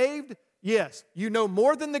saved? Yes. You know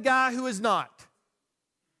more than the guy who is not.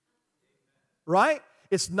 Right?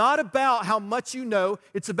 It's not about how much you know.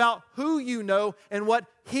 It's about who you know and what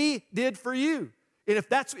He did for you. And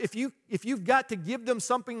if you've got to give them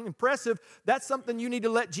something impressive, that's something you need to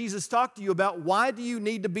let Jesus talk to you about. Why do you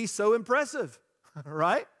need to be so impressive?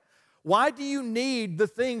 Right? Why do you need the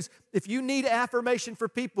things? If you need affirmation for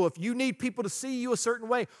people, if you need people to see you a certain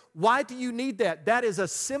way, why do you need that? That is a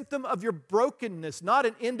symptom of your brokenness, not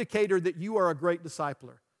an indicator that you are a great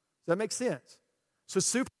discipler. Does that make sense? So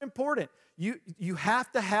super important. You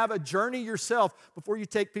have to have a journey yourself before you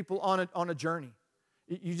take people on a journey.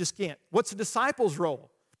 You just can't. What's a disciple's role?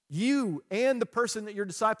 You and the person that you're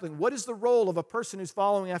discipling. What is the role of a person who's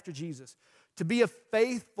following after Jesus? To be a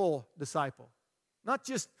faithful disciple. Not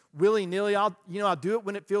just willy-nilly. I'll do it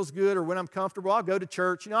when it feels good or when I'm comfortable. I'll go to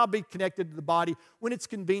church. I'll be connected to the body when it's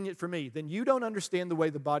convenient for me. Then you don't understand the way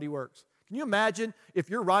the body works. Can you imagine if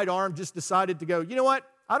your right arm just decided to go, you know what?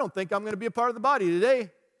 I don't think I'm going to be a part of the body today.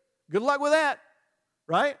 Good luck with that,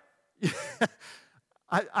 right?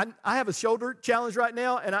 I have a shoulder challenge right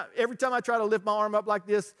now, and every time I try to lift my arm up like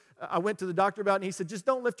this, I went to the doctor about it, and he said, just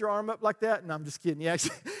don't lift your arm up like that. And I'm just kidding.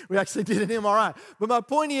 We actually did an MRI. But my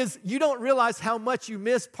point is, you don't realize how much you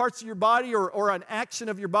miss parts of your body or an action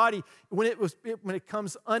of your body when it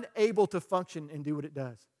comes unable to function and do what it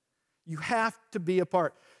does. You have to be a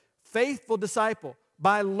part. Faithful disciple,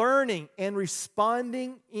 by learning and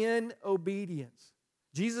responding in obedience.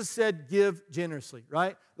 Jesus said, give generously,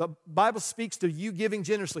 right? The Bible speaks to you giving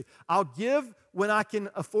generously. I'll give when I can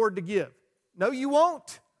afford to give. No, you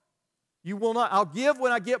won't. You will not. I'll give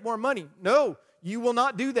when I get more money. No, you will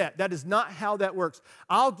not do that. That is not how that works.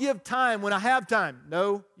 I'll give time when I have time.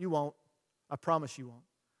 No, you won't. I promise you won't.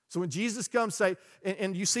 So when Jesus comes,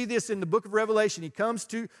 and you see this in the book of Revelation, He comes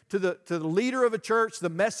to the leader of a church, the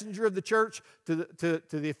messenger of the church, to the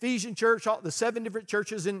Ephesian church, all the 7 different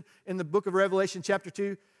churches in the book of Revelation chapter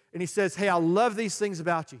 2, and He says, hey, I love these things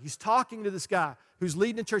about you. He's talking to this guy who's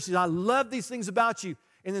leading the church. He says, I love these things about you.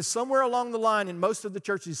 And then somewhere along the line in most of the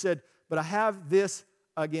churches, He said, but I have this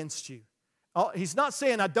against you. He's not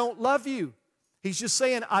saying I don't love you. He's just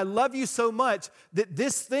saying, I love you so much that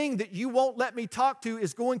this thing that you won't let me talk to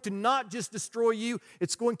is going to not just destroy you,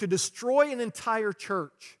 it's going to destroy an entire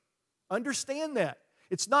church. Understand that.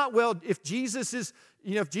 It's not, well, if Jesus is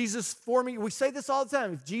for me, we say this all the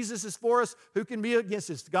time, if Jesus is for us, who can be against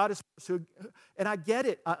us? God is for us. And I get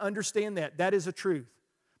it. I understand that. That is a truth.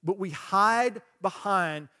 But we hide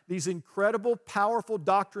behind these incredible, powerful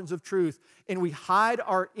doctrines of truth, and we hide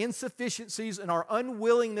our insufficiencies and our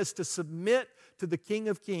unwillingness to submit to the King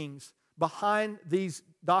of Kings behind these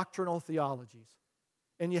doctrinal theologies.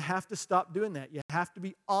 And you have to stop doing that. You have to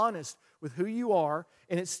be honest with who you are,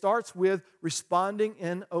 and it starts with responding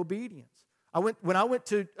in obedience. When I went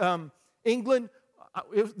to England,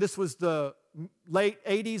 this was the late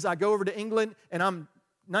 80s. I go over to England, and I'm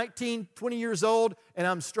 19, 20 years old, and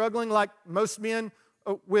I'm struggling like most men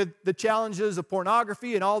with the challenges of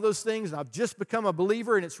pornography and all those things. And I've just become a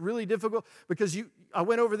believer, and it's really difficult because I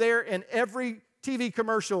went over there, and every TV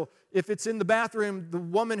commercial, if it's in the bathroom, the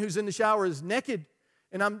woman who's in the shower is naked.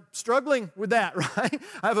 And I'm struggling with that, right?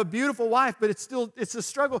 I have a beautiful wife, but it's a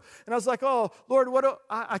struggle. And I was like, oh, Lord,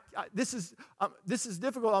 this is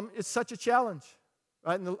difficult. It's such a challenge,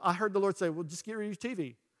 right? And I heard the Lord say, well, just get rid of your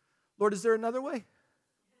TV. Lord, is there another way?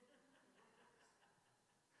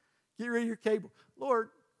 Get rid of your cable. Lord,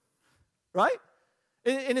 right?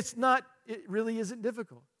 And it really isn't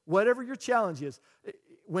difficult. Whatever your challenge is,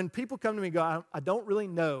 when people come to me and go, I don't really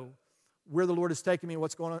know where the Lord is taking me and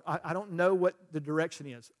what's going on. I don't know what the direction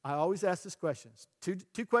is. I always ask this question.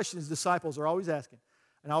 Two questions disciples are always asking.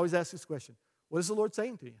 And I always ask this question. What is the Lord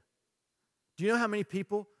saying to you? Do you know how many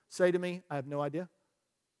people say to me, I have no idea?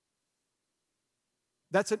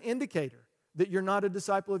 That's an indicator that you're not a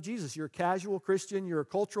disciple of Jesus. You're a casual Christian, you're a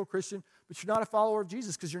cultural Christian, but you're not a follower of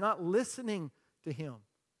Jesus because you're not listening to Him,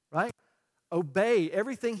 right? Obey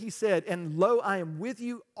everything He said, and lo, I am with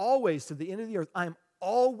you always to the end of the earth. I am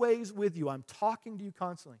always with you. I'm talking to you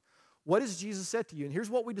constantly. What has Jesus said to you? And here's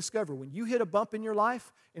what we discover. When you hit a bump in your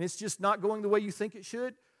life and it's just not going the way you think it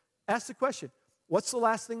should, ask the question, what's the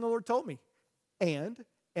last thing the Lord told me? And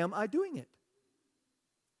am I doing it?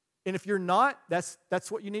 And if you're not, that's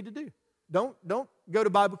what you need to do. Don't go to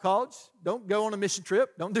Bible college. Don't go on a mission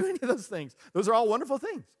trip. Don't do any of those things. Those are all wonderful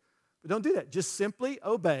things. But don't do that. Just simply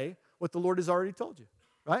obey what the Lord has already told you.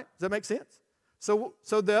 Right? Does that make sense? So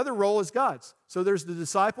the other role is God's. So there's the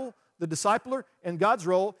disciple, the discipler, and God's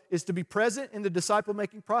role is to be present in the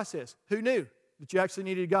disciple-making process. Who knew that you actually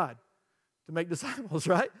needed God to make disciples,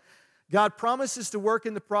 right? God promises to work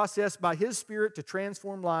in the process by His Spirit to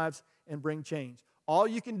transform lives and bring change. All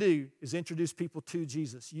you can do is introduce people to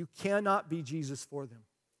Jesus. You cannot be Jesus for them.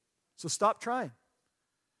 So stop trying.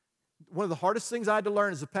 One of the hardest things I had to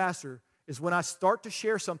learn as a pastor is when I start to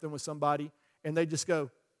share something with somebody and they just go,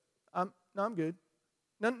 no, I'm good.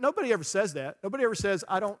 Nobody ever says that. Nobody ever says,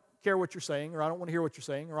 I don't care what you're saying, or I don't want to hear what you're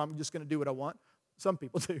saying, or I'm just going to do what I want. Some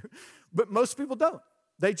people do. But most people don't.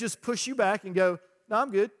 They just push you back and go, no,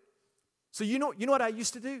 I'm good. So you know what I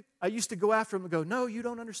used to do? I used to go after them and go, no, you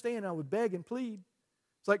don't understand. I would beg and plead.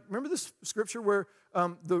 It's like, remember this scripture where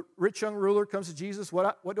the rich young ruler comes to Jesus,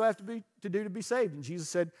 what do I have to do to be saved? And Jesus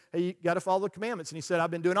said, hey, you got to follow the commandments. And he said,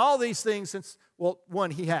 I've been doing all these things since, well,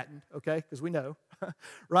 one, he hadn't, okay, because we know,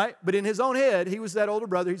 right? But in his own head, he was that older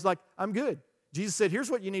brother. He's like, I'm good. Jesus said, here's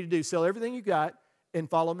what you need to do. Sell everything you got and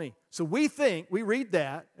follow me. So we read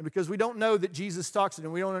that, and because we don't know that Jesus talks it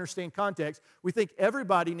and we don't understand context, we think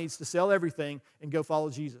everybody needs to sell everything and go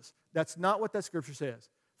follow Jesus. That's not what that scripture says.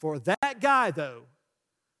 For that guy, though,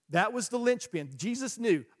 that was the linchpin. Jesus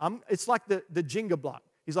knew. It's like the Jenga block.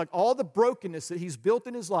 He's like, all the brokenness that he's built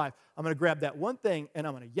in his life, I'm going to grab that one thing and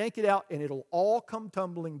I'm going to yank it out and it'll all come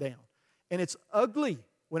tumbling down. And it's ugly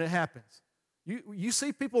when it happens. You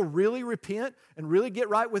see people really repent and really get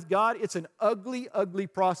right with God. It's an ugly, ugly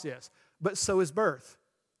process. But so is birth.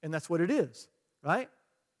 And that's what it is, right?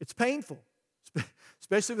 It's painful,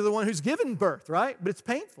 especially for the one who's given birth, right? But it's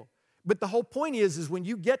painful. But the whole point is when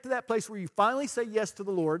you get to that place where you finally say yes to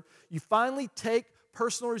the Lord, you finally take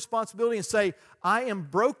personal responsibility and say, I am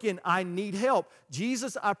broken, I need help.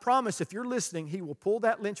 Jesus, I promise, if you're listening, He will pull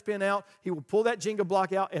that linchpin out, He will pull that Jenga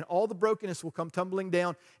block out, and all the brokenness will come tumbling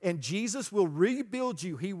down, and Jesus will rebuild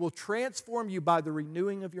you. He will transform you by the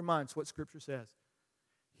renewing of your mind. That's what Scripture says.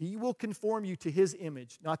 He will conform you to His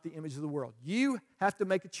image, not the image of the world. You have to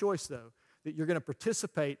make a choice, though, that you're going to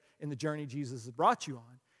participate in the journey Jesus has brought you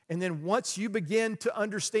on. And then once you begin to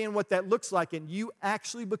understand what that looks like and you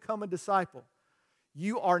actually become a disciple,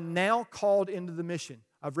 you are now called into the mission.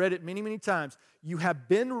 I've read it many, many times. You have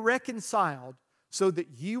been reconciled so that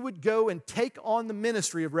you would go and take on the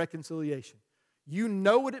ministry of reconciliation. You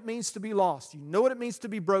know what it means to be lost. You know what it means to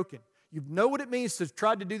be broken. You know what it means to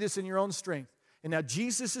try to do this in your own strength. And now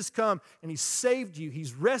Jesus has come and He's saved you.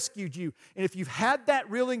 He's rescued you. And if you've had that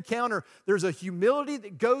real encounter, there's a humility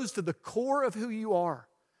that goes to the core of who you are.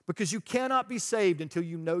 Because you cannot be saved until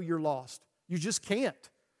you know you're lost. You just can't.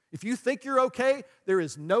 If you think you're okay, there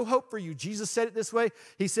is no hope for you. Jesus said it this way.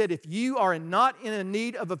 He said, if you are not in a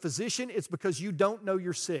need of a physician, it's because you don't know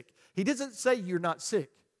you're sick. He doesn't say you're not sick.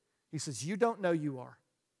 He says, you don't know you are.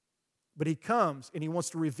 But He comes and He wants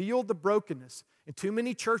to reveal the brokenness. In too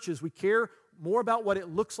many churches, we care more about what it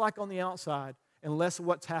looks like on the outside and less of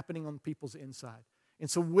what's happening on people's inside. And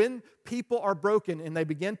so when people are broken and they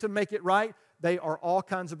begin to make it right, they are all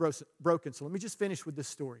kinds of broken. So let me just finish with this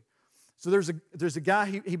story. So there's a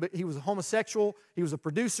guy, he was a homosexual, he was a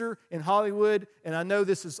producer in Hollywood, and I know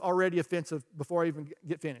this is already offensive before I even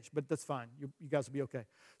get finished, but that's fine. You guys will be okay.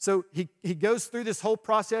 So he goes through this whole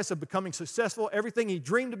process of becoming successful. Everything he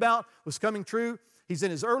dreamed about was coming true. He's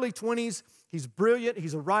in his early 20s. He's brilliant.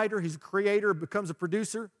 He's a writer. He's a creator, becomes a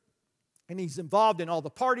producer, and he's involved in all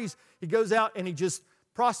the parties. He goes out and he just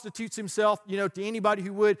prostitutes himself, to anybody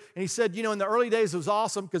who would. And he said, in the early days it was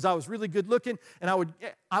awesome because I was really good looking and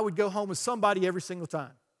I would go home with somebody every single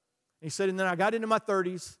time. And he said, and then I got into my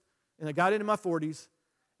 30s and I got into my 40s.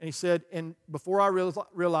 And he said, and before I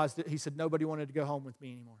realized it, he said, nobody wanted to go home with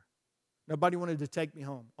me anymore. Nobody wanted to take me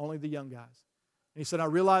home, only the young guys. And he said, I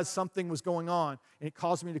realized something was going on and it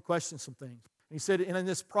caused me to question some things. And he said, and in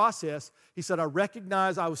this process, he said, I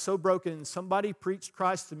recognized I was so broken and somebody preached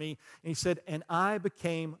Christ to me. And he said, and I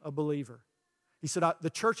became a believer. He said, the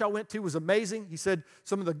church I went to was amazing. He said,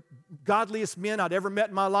 some of the godliest men I'd ever met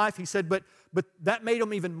in my life. He said, but that made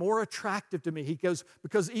them even more attractive to me. He goes,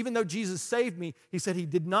 because even though Jesus saved me, he said, He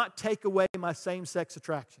did not take away my same-sex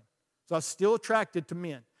attraction. So I was still attracted to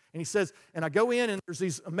men. And he says, and I go in and there's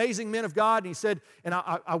these amazing men of God. And he said, and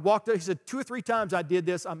I walked up, he said, 2 or 3 times I did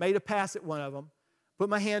this. I made a pass at one of them, put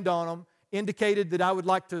my hand on them, indicated that I would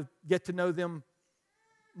like to get to know them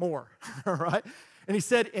more, all right? And he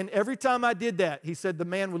said, and every time I did that, he said, the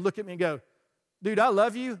man would look at me and go, dude, I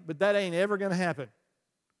love you, but that ain't ever going to happen.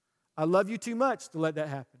 I love you too much to let that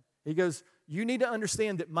happen. He goes, you need to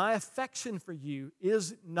understand that my affection for you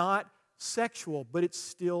is not sexual, but it's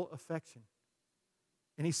still affection.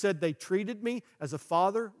 And he said, they treated me as a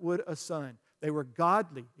father would a son. They were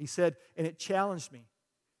godly. He said, and it challenged me.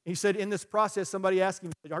 He said in this process, somebody asked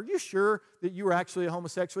him, are you sure that you were actually a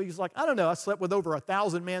homosexual? He's like, I don't know. I slept with over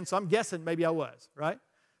 1,000 men, so I'm guessing maybe I was, right?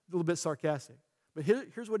 A little bit sarcastic. But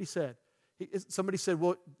here's what he said. Somebody said,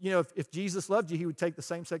 well, if Jesus loved you, he would take the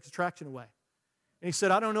same-sex attraction away. And he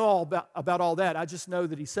said, I don't know all about all that. I just know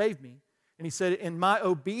that he saved me. And he said, and my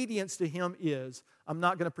obedience to him is, I'm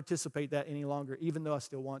not going to participate that any longer, even though I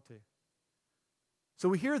still want to. So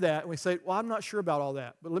we hear that, and we say, well, I'm not sure about all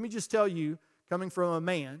that. But let me just tell you, coming from a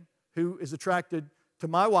man who is attracted to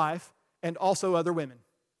my wife and also other women.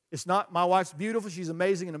 It's not, my wife's beautiful, she's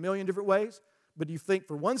amazing in a million different ways, but do you think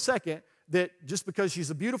for one second that just because she's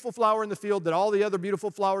a beautiful flower in the field, that all the other beautiful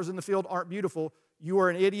flowers in the field aren't beautiful, you are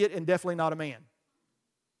an idiot and definitely not a man?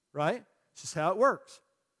 Right? It's just how it works.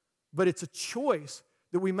 But it's a choice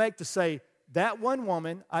that we make to say, that one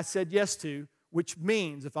woman I said yes to, which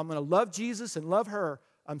means if I'm going to love Jesus and love her,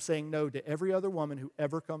 I'm saying no to every other woman who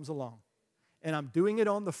ever comes along. And I'm doing it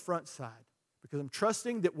on the front side because I'm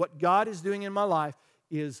trusting that what God is doing in my life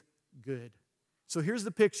is good. So here's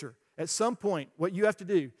the picture. At some point, what you have to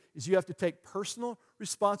do is you have to take personal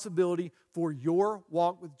responsibility for your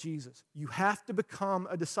walk with Jesus. You have to become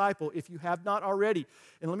a disciple if you have not already.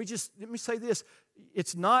 And let me say this.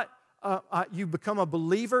 It's not you become a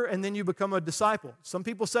believer and then you become a disciple. Some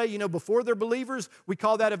people say, before they're believers, we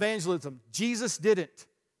call that evangelism. Jesus didn't.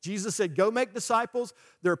 Jesus said, go make disciples.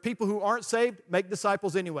 There are people who aren't saved, make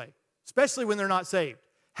disciples anyway, especially when they're not saved.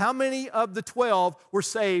 How many of the 12 were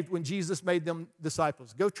saved when Jesus made them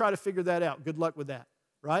disciples? Go try to figure that out. Good luck with that,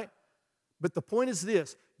 right? But the point is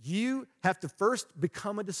this. You have to first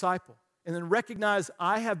become a disciple and then recognize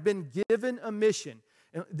I have been given a mission.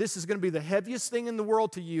 And this is going to be the heaviest thing in the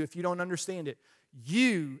world to you if you don't understand it.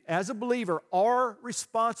 You, as a believer, are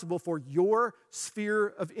responsible for your sphere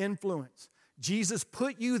of influence. Jesus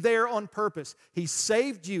put you there on purpose. He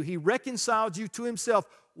saved you. He reconciled you to himself.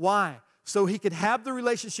 Why? So he could have the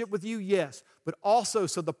relationship with you, yes, but also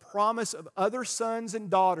so the promise of other sons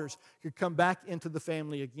and daughters could come back into the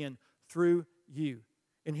family again through you.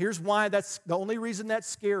 And here's why that's the only reason that's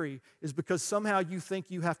scary is because somehow you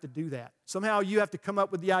think you have to do that. Somehow you have to come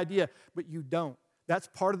up with the idea, but you don't. That's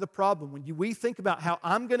part of the problem. When we think about how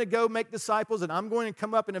I'm going to go make disciples and I'm going to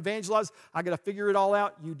come up and evangelize, I got to figure it all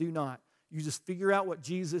out. You do not. You just figure out what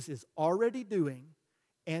Jesus is already doing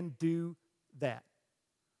and do that.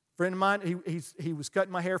 A friend of mine, he was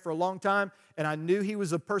cutting my hair for a long time, and I knew he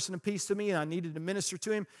was a person of peace to me, and I needed to minister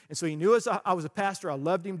to him. And so he knew I was a pastor. I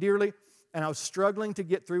loved him dearly, and I was struggling to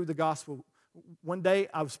get through the gospel. One day,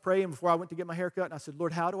 I was praying before I went to get my hair cut, and I said,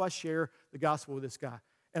 Lord, how do I share the gospel with this guy?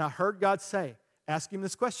 And I heard God say, ask him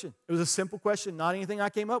this question. It was a simple question, not anything I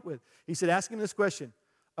came up with. He said, ask him this question.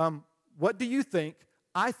 What do you think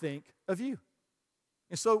I think of you?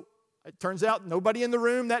 And so it turns out nobody in the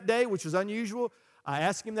room that day, which was unusual. I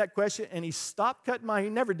asked him that question, and he stopped cutting my hair. He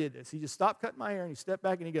never did this. He just stopped cutting my hair, and he stepped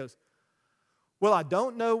back, and he goes, well, I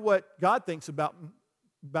don't know what God thinks about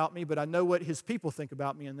me, but I know what his people think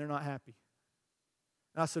about me, and they're not happy.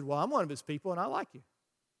 And I said, well, I'm one of his people, and I like you,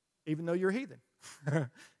 even though you're a heathen.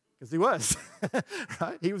 Because he was,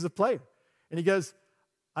 right? He was a player. And he goes,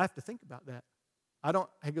 I have to think about that.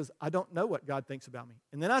 He goes, I don't know what God thinks about me.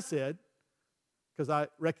 And then I said, because I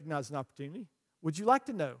recognized an opportunity, would you like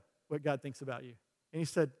to know what God thinks about you? And he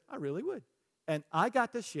said, I really would. And I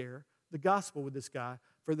got to share the gospel with this guy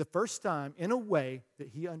for the first time in a way that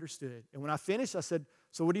he understood. And when I finished, I said,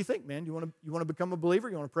 so what do you think, man? You want to become a believer?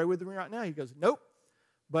 You want to pray with me right now? He goes, nope.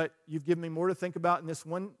 But you've given me more to think about in this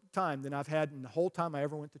one time than I've had in the whole time I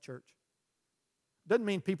ever went to church. Doesn't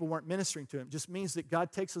mean people weren't ministering to him. It just means that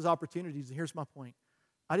God takes those opportunities. And here's my point.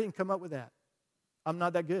 I didn't come up with that. I'm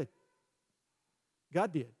not that good.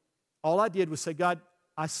 God did. All I did was say, God,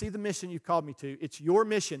 I see the mission you've called me to. It's your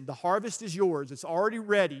mission. The harvest is yours. It's already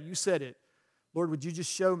ready. You said it. Lord, would you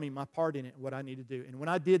just show me my part in it and what I need to do? And when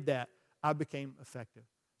I did that, I became effective.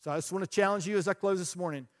 So I just want to challenge you as I close this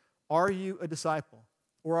morning. Are you a disciple?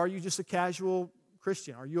 Or are you just a casual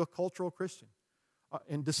Christian? Are you a cultural Christian?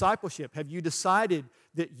 In discipleship, have you decided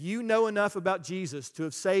that you know enough about Jesus to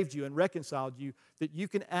have saved you and reconciled you that you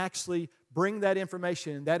can actually bring that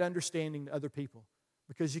information and that understanding to other people?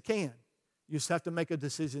 Because you can. You just have to make a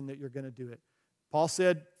decision that you're going to do it. Paul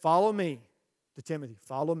said, follow me, to Timothy,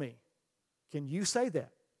 follow me. Can you say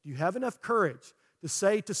that? Do you have enough courage to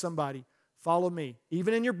say to somebody, follow me,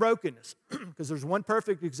 even in your brokenness? Because there's one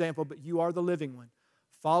perfect example, but you are the living one.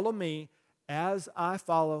 Follow me as I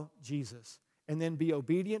follow Jesus. And then be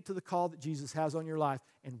obedient to the call that Jesus has on your life.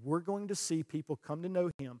 And we're going to see people come to know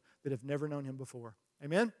him that have never known him before.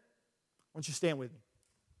 Amen? Why don't you stand with me?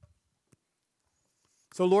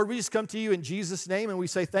 So, Lord, we just come to you in Jesus' name, and we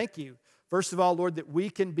say thank you First of all, Lord, that we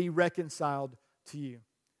can be reconciled to you.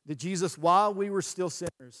 That Jesus, while we were still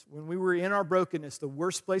sinners, when we were in our brokenness, the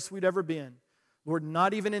worst place we'd ever been, Lord,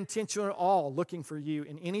 not even intentional at all looking for you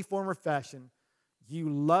in any form or fashion, you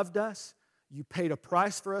loved us. You paid a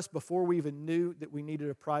price for us before we even knew that we needed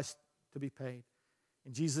a price to be paid.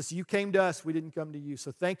 And Jesus, you came to us. We didn't come to you.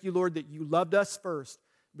 So thank you, Lord, that you loved us first.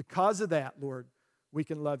 Because of that, Lord, we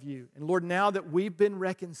can love you. And Lord, now that we've been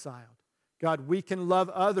reconciled, God, we can love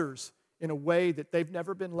others in a way that they've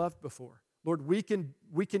never been loved before. Lord, we can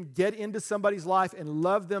get into somebody's life and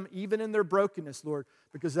love them even in their brokenness, Lord,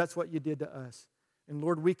 because that's what you did to us. And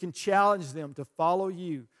Lord, we can challenge them to follow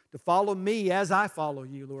you, to follow me as I follow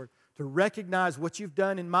you, Lord, to recognize what you've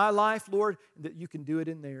done in my life, Lord, and that you can do it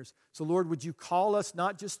in theirs. So, Lord, would you call us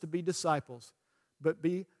not just to be disciples, but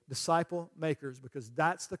be disciple makers, because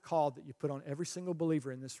that's the call that you put on every single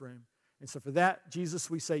believer in this room. And so for that, Jesus,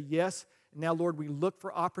 we say yes. And now, Lord, we look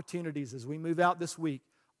for opportunities as we move out this week.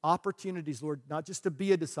 Opportunities, Lord, not just to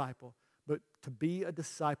be a disciple, but to be a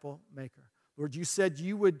disciple maker. Lord, you said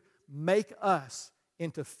you would make us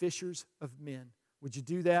into fishers of men. Would you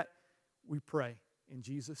do that? We pray in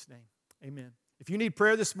Jesus' name. Amen. If you need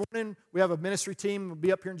prayer this morning, we have a ministry team. We'll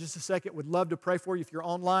be up here in just a second. Would love to pray for you. If you're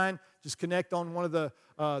online, just connect on one of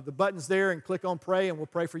the buttons there and click on pray, and we'll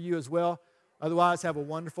pray for you as well. Otherwise, have a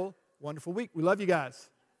wonderful, wonderful week. We love you guys.